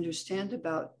what I understand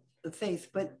about the faith,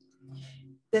 but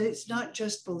that it's not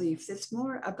just belief, it's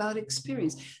more about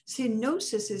experience. See,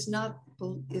 gnosis is not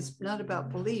about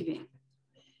believing.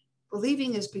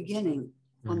 Believing is beginning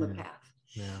on the path.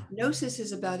 Yeah. Gnosis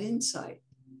is about insight,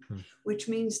 which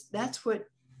means that's what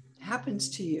happens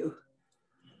to you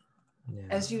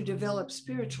as you develop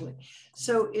spiritually.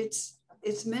 So it's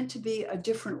meant to be a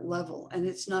different level, and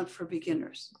it's not for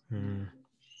beginners.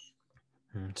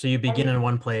 So you begin in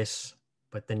one place,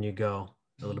 but then you go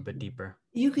a little bit deeper.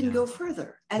 You can go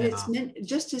further. And it's meant,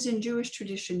 just as in Jewish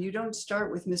tradition, you don't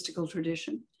start with mystical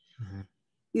tradition. Mm-hmm.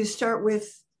 You start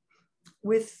with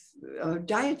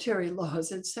dietary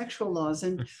laws and sexual laws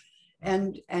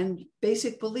and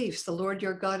basic beliefs. The Lord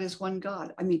your God is one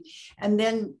God. I mean, and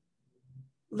then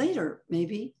later,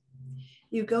 maybe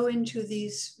you go into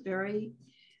these very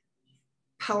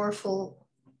powerful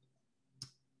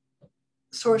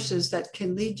sources that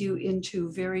can lead you into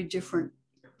very different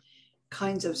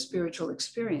kinds of spiritual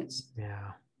experience.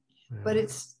 Yeah. But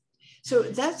so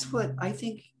that's what I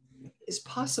think is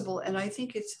possible. And I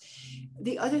think it's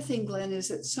the other thing, Glenn, is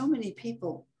that so many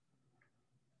people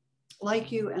like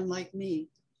you and like me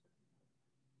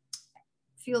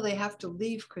feel they have to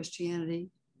leave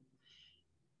Christianity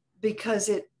because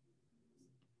it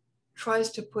tries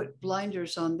to put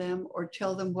blinders on them or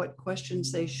tell them what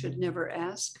questions they should never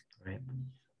ask. Right.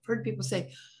 I've heard people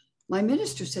say, my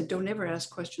minister said, don't ever ask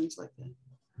questions like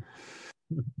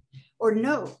that. Or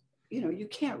no, you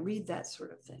can't read that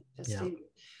sort of thing. That's dangerous.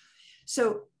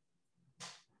 So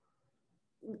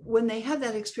when they have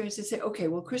that experience, they say, okay,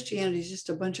 well, Christianity is just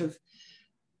a bunch of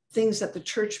things that the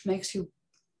church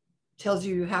tells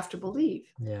you have to believe.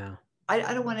 Yeah.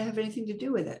 I don't want to have anything to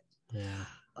do with it. Yeah.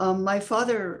 My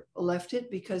father left it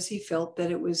because he felt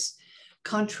that it was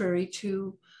contrary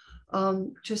to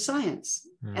science.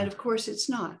 And of course it's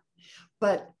not.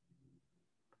 But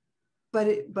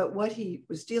but what he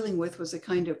was dealing with was a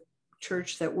kind of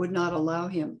church that would not allow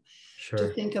him to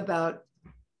Sure. think about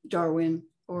Darwin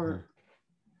or Mhm.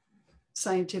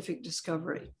 scientific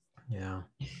discovery. Yeah.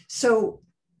 So,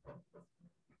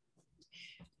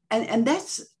 and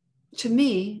that's, to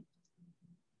me,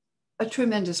 a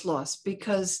tremendous loss,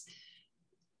 because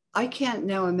I can't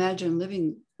now imagine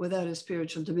living without a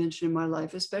spiritual dimension in my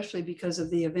life, especially because of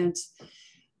the events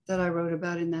that I wrote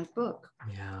about in that book.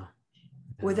 Yeah.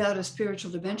 Without a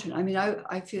spiritual dimension, I mean,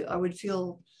 I would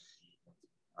feel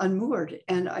unmoored.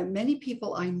 And many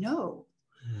people I know,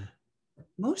 Mm.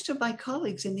 most of my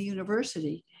colleagues in the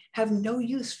university, have no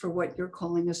use for what you're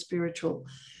calling a spiritual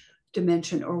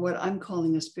dimension or what I'm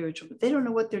calling a spiritual, but they don't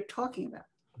know what they're talking about.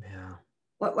 Yeah.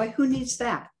 Why, who needs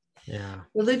that? Yeah.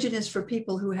 Religion is for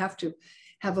people who have to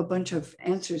have a bunch of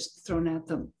answers thrown at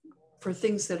them for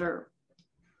things that are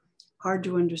hard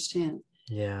to understand.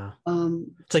 Yeah.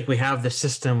 It's like we have the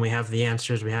system, we have the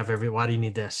answers, we have why do you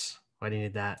need this? Why do you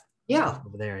need that? Yeah. Stuff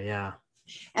over there. Yeah.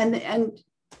 And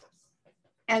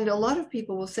a lot of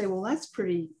people will say, well, that's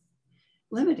pretty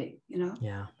limiting, you know?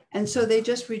 Yeah. And so they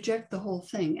just reject the whole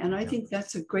thing. And I think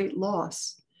that's a great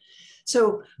loss.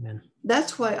 So Man.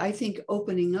 that's why I think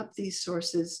opening up these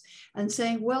sources and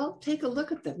saying, well, take a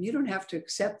look at them. You don't have to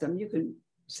accept them. You can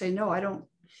say, no, I don't,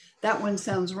 that one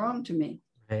sounds wrong to me.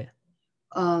 Right.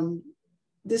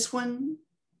 This one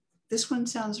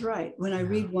sounds right. When I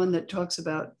read one that talks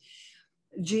about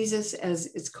Jesus, as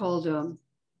it's called,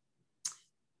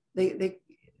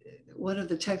 one of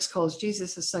the texts calls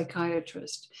Jesus a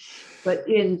psychiatrist, but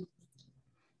in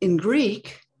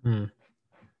Greek,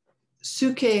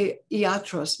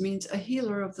 psychiatros means a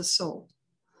healer of the soul.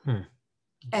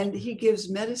 And he gives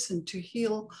medicine to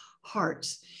heal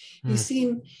hearts. He's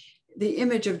seen the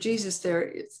image of Jesus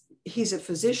there. He's a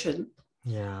physician.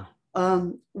 Yeah.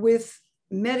 With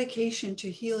medication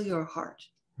to heal your heart.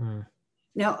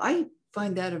 Now, I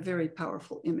find that a very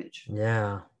powerful image.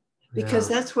 Yeah. Because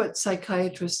that's what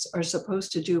psychiatrists are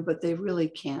supposed to do, but they really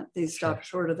can't. They stop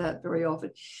short of that very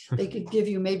often. They could give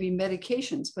you maybe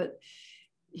medications, but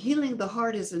healing the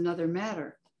heart is another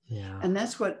matter. Yeah. And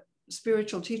that's what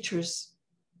spiritual teachers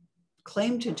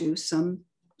claim to do. Some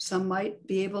might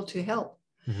be able to help,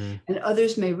 and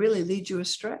others may really lead you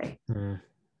astray.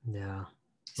 Yeah.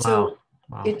 So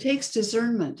wow. It takes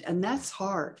discernment, and that's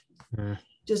hard.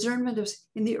 Discernment of,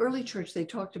 in the early church, they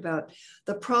talked about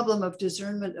the problem of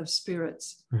discernment of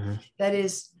spirits. That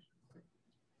is,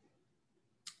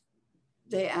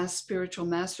 they asked spiritual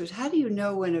masters, how do you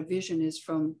know when a vision is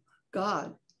from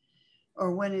God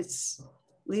or when it's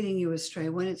leading you astray,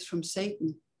 when it's from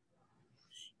Satan?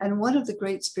 And one of the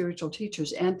great spiritual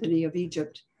teachers, Anthony of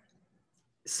Egypt,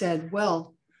 said,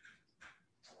 well,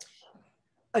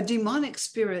 a demonic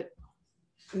spirit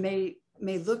may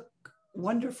look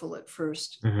wonderful at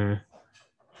first,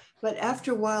 but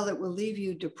after a while it will leave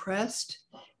you depressed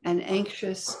and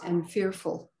anxious and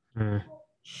fearful.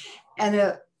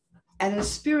 And a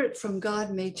spirit from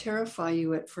God may terrify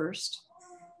you at first,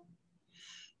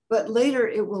 but later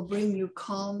it will bring you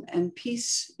calm and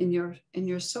peace in your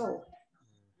soul.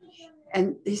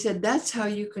 And he said, that's how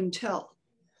you can tell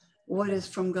what is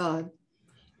from God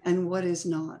and what is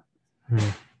not.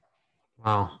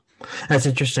 Wow. That's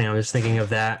interesting. I was thinking of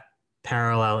that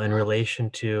parallel in relation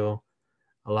to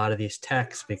a lot of these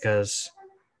texts, because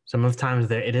some of the times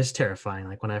it is terrifying.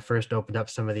 Like when I first opened up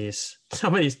some of these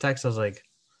texts, I was like,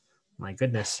 my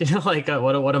goodness, like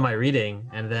what am I reading?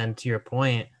 And then to your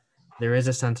point, there is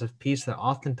a sense of peace that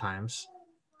oftentimes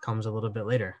comes a little bit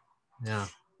later. Yeah.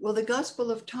 Well, the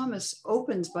Gospel of Thomas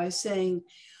opens by saying,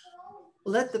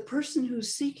 let the person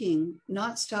who's seeking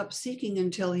not stop seeking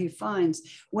until he finds.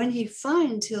 When he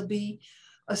finds, he'll be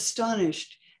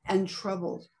astonished and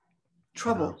troubled.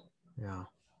 Yeah.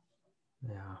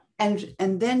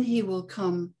 And then he will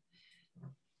come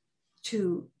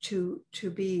to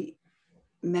be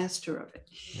master of it.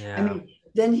 Yeah. I mean,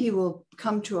 then he will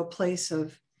come to a place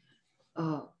of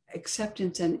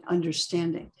acceptance and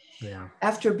understanding. Yeah.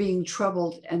 After being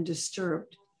troubled and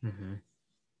disturbed.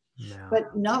 Yeah.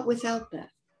 But not without that.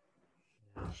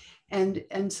 And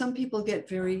some people get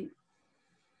very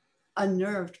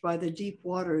unnerved by the deep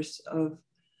waters of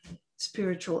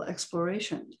spiritual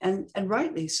exploration, and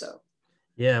rightly so.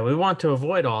 Yeah, we want to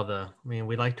avoid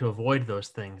we like to avoid those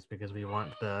things because we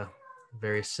want the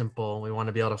very simple, we want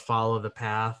to be able to follow the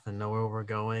path and know where we're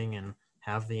going and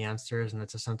have the answers, and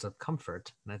it's a sense of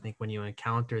comfort. And I think when you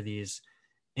encounter these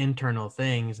internal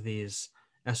things, these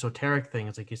esoteric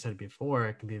things, like you said before,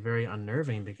 it can be very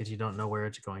unnerving because you don't know where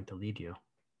it's going to lead you.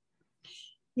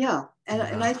 Yeah.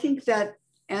 And I think that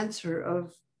answer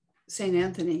of St.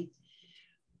 Anthony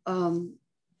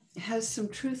has some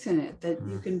truth in it, that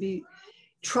you can be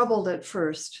troubled at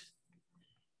first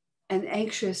and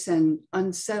anxious and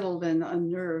unsettled and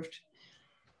unnerved.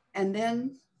 And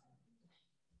then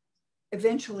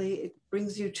eventually it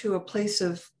brings you to a place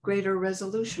of greater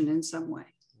resolution in some way.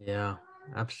 Yeah,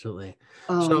 absolutely.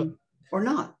 So Or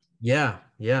not. yeah,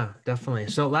 definitely.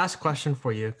 So last question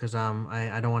for you, because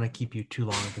I don't want to keep you too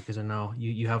long, because I know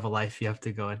you have a life you have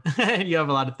to go in and you have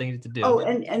a lot of things to do. Oh,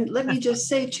 and let me just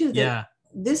say too that Yeah.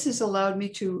 this has allowed me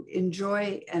to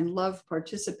enjoy and love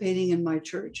participating in my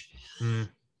church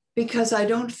because I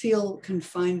don't feel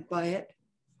confined by it,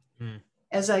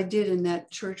 as I did in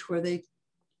that church where they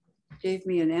gave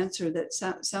me an answer that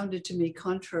sounded to me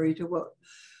contrary to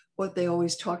what they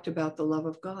always talked about, the love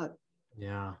of God.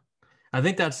 Yeah. I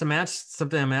think that's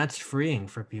something that's freeing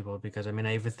for people, because I mean,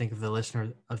 I even think of the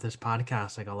listener of this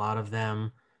podcast, like a lot of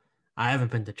them, I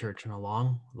haven't been to church in a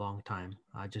long, long time,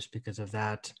 just because of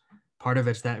that. Part of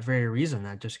it's that very reason,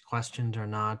 that just questions are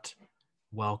not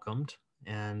welcomed.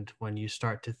 And when you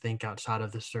start to think outside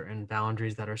of the certain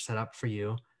boundaries that are set up for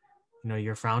you,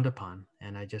 you're frowned upon.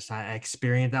 And I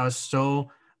experienced, that was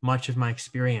so much of my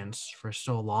experience for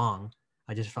so long.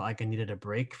 I just felt like I needed a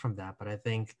break from that. But I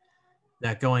think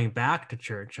that going back to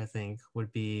church, I think,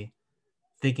 would be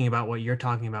thinking about what you're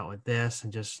talking about with this,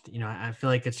 and just, I feel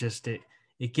like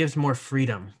it gives more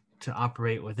freedom to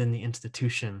operate within the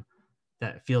institution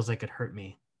that feels like it hurt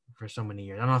me for so many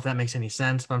years. I don't know if that makes any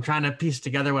sense, but I'm trying to piece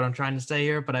together what I'm trying to say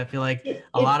here. But I feel like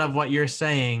a lot of what you're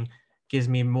saying gives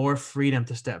me more freedom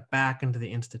to step back into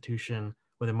the institution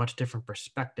with a much different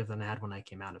perspective than I had when I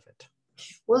came out of it.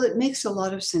 Well, it makes a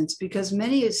lot of sense, because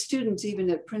many students,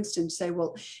 even at Princeton, say,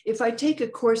 well, if I take a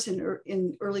course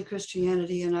in early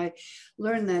Christianity and I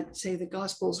learn that, say, the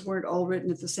Gospels weren't all written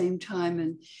at the same time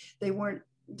and they weren't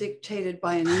dictated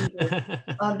by an angel,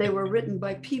 they were written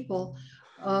by people,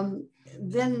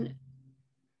 then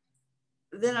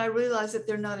I realize that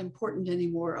they're not important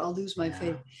anymore. I'll lose my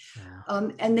faith.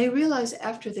 And they realize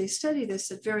after they study this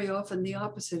that very often the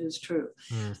opposite is true.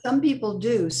 Some people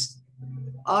do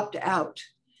opt out,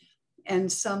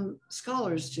 and some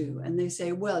scholars do, and they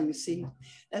say, well, you see,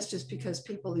 that's just because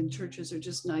people in churches are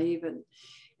just naive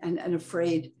and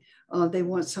afraid. They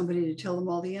want somebody to tell them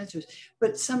all the answers.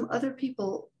 But some other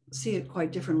people see it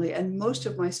quite differently, and most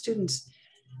of my students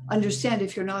understand,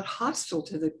 if you're not hostile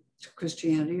to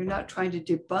Christianity, you're not trying to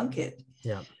debunk it.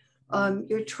 Yeah.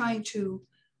 You're trying to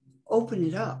open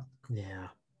it up. Yeah.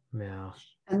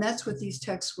 And that's what these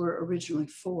texts were originally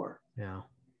for. Yeah.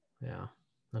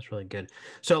 That's really good.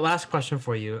 So last question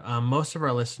for you. Most of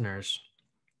our listeners,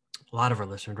 a lot of our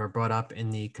listeners, were brought up in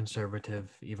the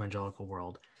conservative evangelical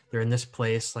world. They're in this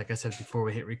place, like I said before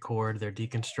we hit record, they're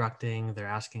deconstructing, they're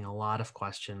asking a lot of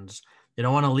questions. They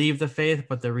don't want to leave the faith,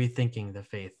 but they're rethinking the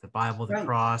faith, the Bible, the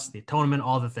cross, the atonement,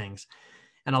 all the things.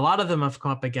 And a lot of them have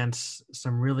come up against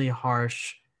some really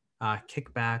harsh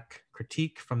kickback,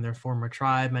 critique from their former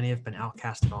tribe. Many have been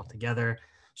outcasted altogether.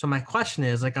 So my question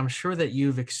is, like, I'm sure that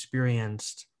you've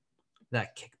experienced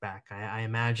that kickback. I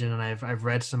imagine, and I've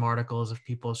read some articles of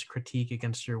people's critique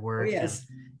against your work. Oh, yes.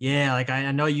 And yeah, like I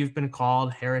know you've been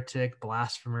called heretic,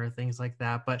 blasphemer, things like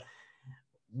that. But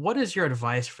what is your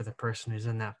advice for the person who's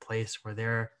in that place where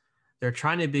they're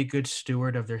trying to be a good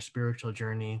steward of their spiritual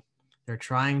journey? They're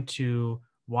trying to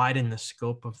widen the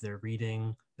scope of their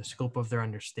reading, the scope of their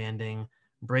understanding,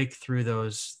 break through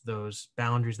those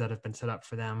boundaries that have been set up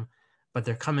for them, but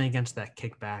they're coming against that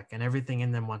kickback, and everything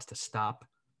in them wants to stop,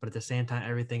 but at the same time,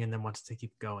 everything in them wants to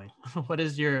keep going. What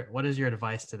is your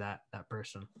advice to that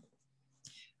person?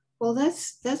 Well,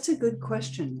 that's a good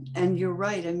question, and you're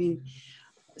right. I mean,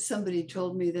 somebody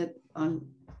told me that on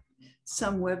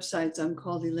some websites I'm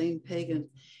called Elaine Pagan,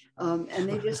 and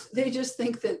they just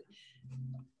think that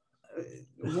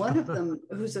one of them,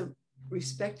 who's a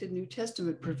respected New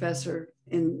Testament professor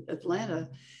in Atlanta,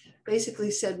 basically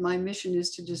said my mission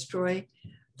is to destroy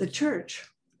the church.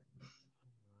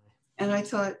 And I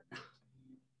thought,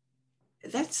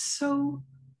 that's so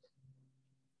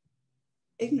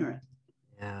ignorant.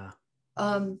 Yeah.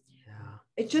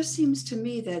 It just seems to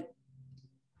me that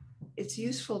it's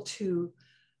useful to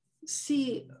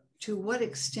see to what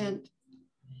extent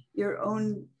your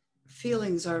own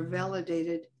feelings are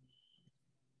validated,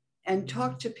 and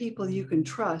talk to people you can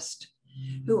trust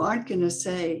who aren't going to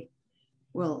say,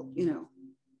 well,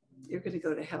 you're going to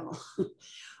go to hell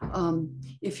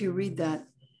if you read that,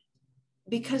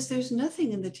 because there's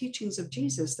nothing in the teachings of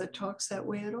Jesus that talks that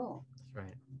way at all. That's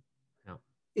right. No.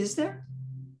 Is there?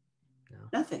 No.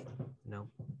 Nothing. No.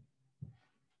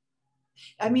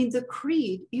 I mean, the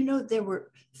creed, there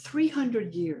were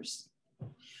 300 years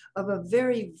of a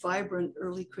very vibrant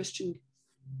early Christian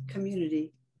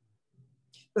community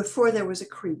before there was a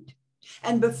creed,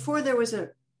 and before there was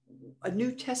a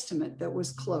New Testament that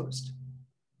was closed.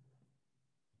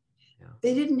 Yeah.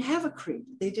 They didn't have a creed.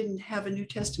 They didn't have a New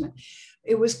Testament.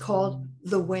 It was called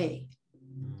the Way.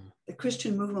 The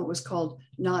Christian movement was called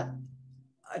not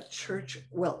a church,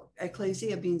 well,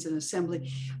 ecclesia means an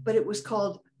assembly, but it was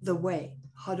called the Way,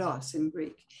 hodos in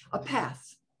Greek, a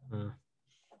path.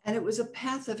 And it was a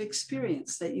path of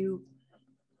experience that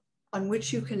on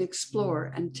which you can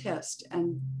explore and test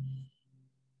and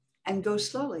go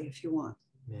slowly if you want.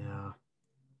 Yeah.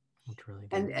 That's really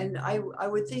good. And I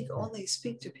would think only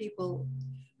speak to people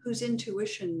whose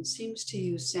intuition seems to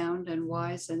you sound and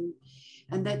wise and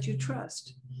that you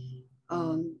trust.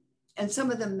 And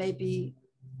some of them may be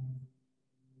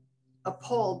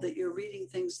appalled that you're reading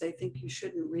things they think you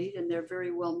shouldn't read, and they're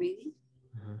very well-meaning.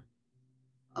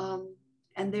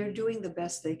 And they're doing the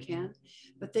best they can,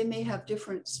 but they may have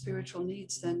different spiritual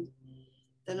needs than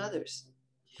others.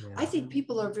 Yeah. I think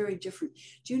people are very different.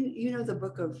 Do you know the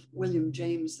book of William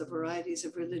James, The Varieties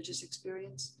of Religious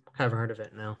Experience? I haven't heard of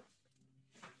it, no.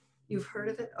 You've heard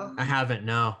of it? Oh. I haven't,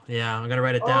 no. Yeah, I'm gonna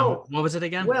write it down. What was it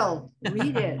again? Well,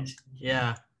 read it.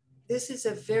 Yeah. This is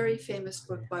a very famous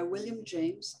book by William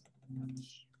James.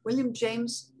 William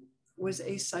James was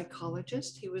a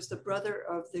psychologist. He was the brother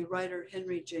of the writer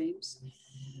Henry James.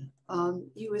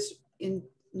 He was in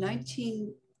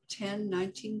 1910,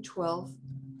 1912.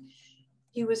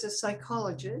 He was a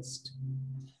psychologist,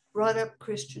 brought up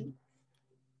Christian,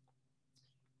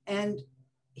 and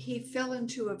he fell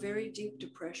into a very deep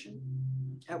depression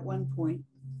at one point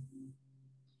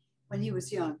when he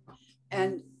was young.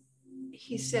 And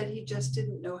he said he just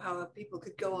didn't know how people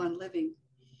could go on living,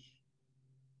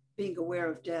 being aware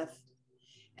of death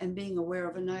and being aware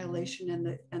of annihilation and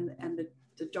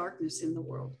the darkness in the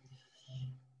world.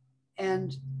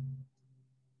 And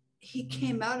he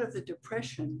came out of the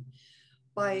depression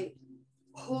by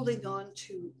holding on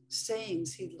to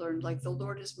sayings he'd learned, like, the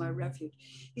Lord is my refuge.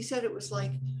 He said it was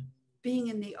like being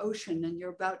in the ocean and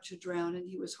you're about to drown, and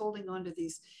he was holding on to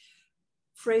these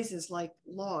phrases like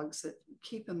logs that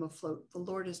keep him afloat. The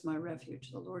Lord is my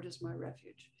refuge. The Lord is my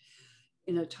refuge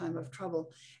in a time of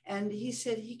trouble. And he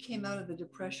said he came out of the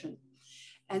depression.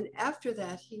 And after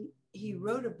that, he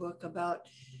wrote a book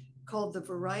called The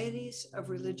Varieties of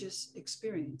Religious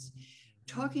Experience,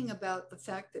 talking about the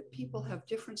fact that people have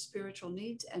different spiritual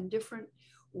needs and different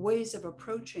ways of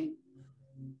approaching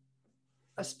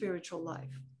a spiritual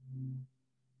life.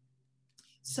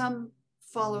 Some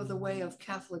follow the way of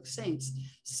Catholic saints.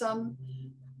 Some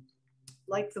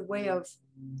like the way of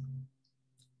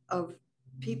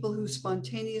people who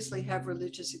spontaneously have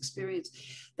religious experience.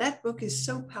 That book is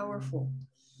so powerful.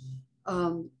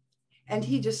 And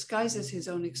he disguises his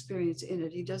own experience in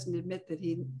it. He doesn't admit that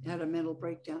he had a mental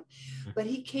breakdown, but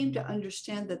he came to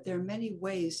understand that there are many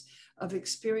ways of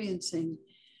experiencing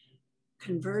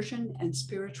conversion and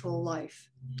spiritual life.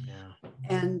 Yeah.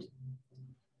 And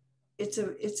it's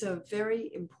a very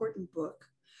important book.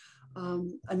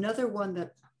 Another one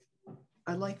that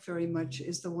I like very much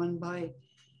is the one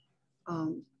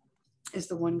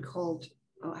called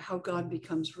How God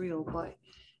Becomes Real by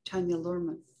Tanya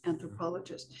Luhrmann,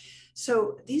 anthropologist.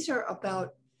 So these are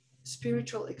about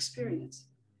spiritual experience.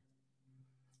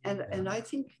 And I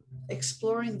think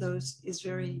exploring those is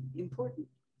very important.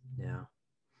 Yeah,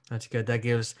 that's good. That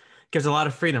gives a lot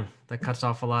of freedom. That cuts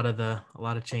off a lot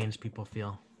of chains people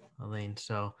feel, Elaine.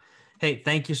 So, hey,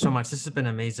 thank you so much. This has been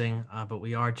amazing, but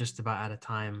we are just about out of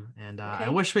time. And okay. I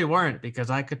wish we weren't, because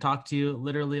I could talk to you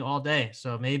literally all day.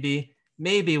 So maybe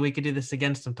we could do this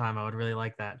again sometime. I would really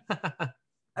like that.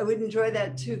 I would enjoy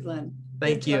that too, Glenn.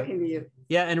 Thank you. Talking to you.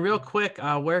 Yeah, and real quick,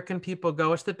 where can people go?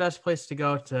 What's the best place to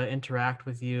go to interact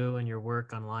with you and your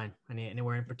work online?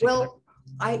 Anywhere in particular? Well,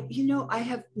 I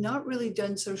have not really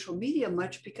done social media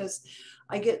much because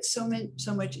I get so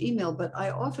much email, but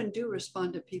I often do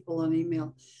respond to people on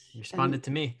email. You responded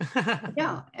to me.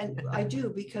 Yeah, and I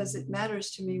do, because it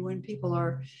matters to me when people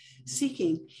are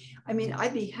seeking. I mean,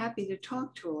 I'd be happy to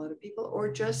talk to a lot of people,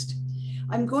 or just,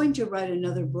 I'm going to write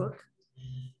another book,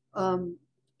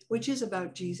 which is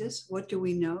about Jesus. What do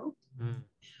we know?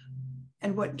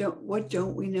 And what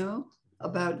don't we know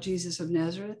about Jesus of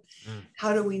Nazareth?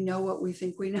 How do we know what we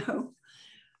think we know?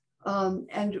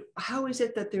 And how is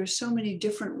it that there's so many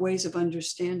different ways of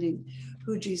understanding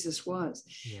who Jesus was?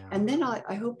 Yeah. And then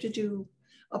I hope to do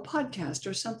a podcast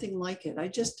or something like it.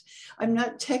 I'm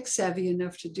not tech savvy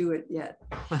enough to do it yet,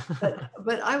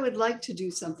 but I would like to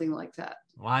do something like that.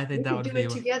 Well, I think that would be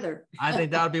together. I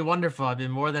think that would be wonderful. I'd be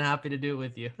more than happy to do it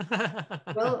with you.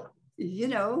 Well,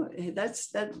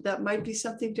 that might be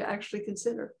something to actually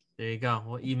consider. There you go.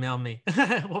 Well, email me.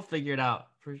 We'll figure it out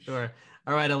for sure.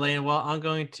 All right, Elaine. Well, I'm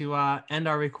going to end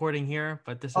our recording here,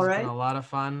 but this All has been right. a lot of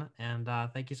fun, and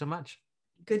thank you so much.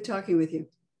 Good talking with you.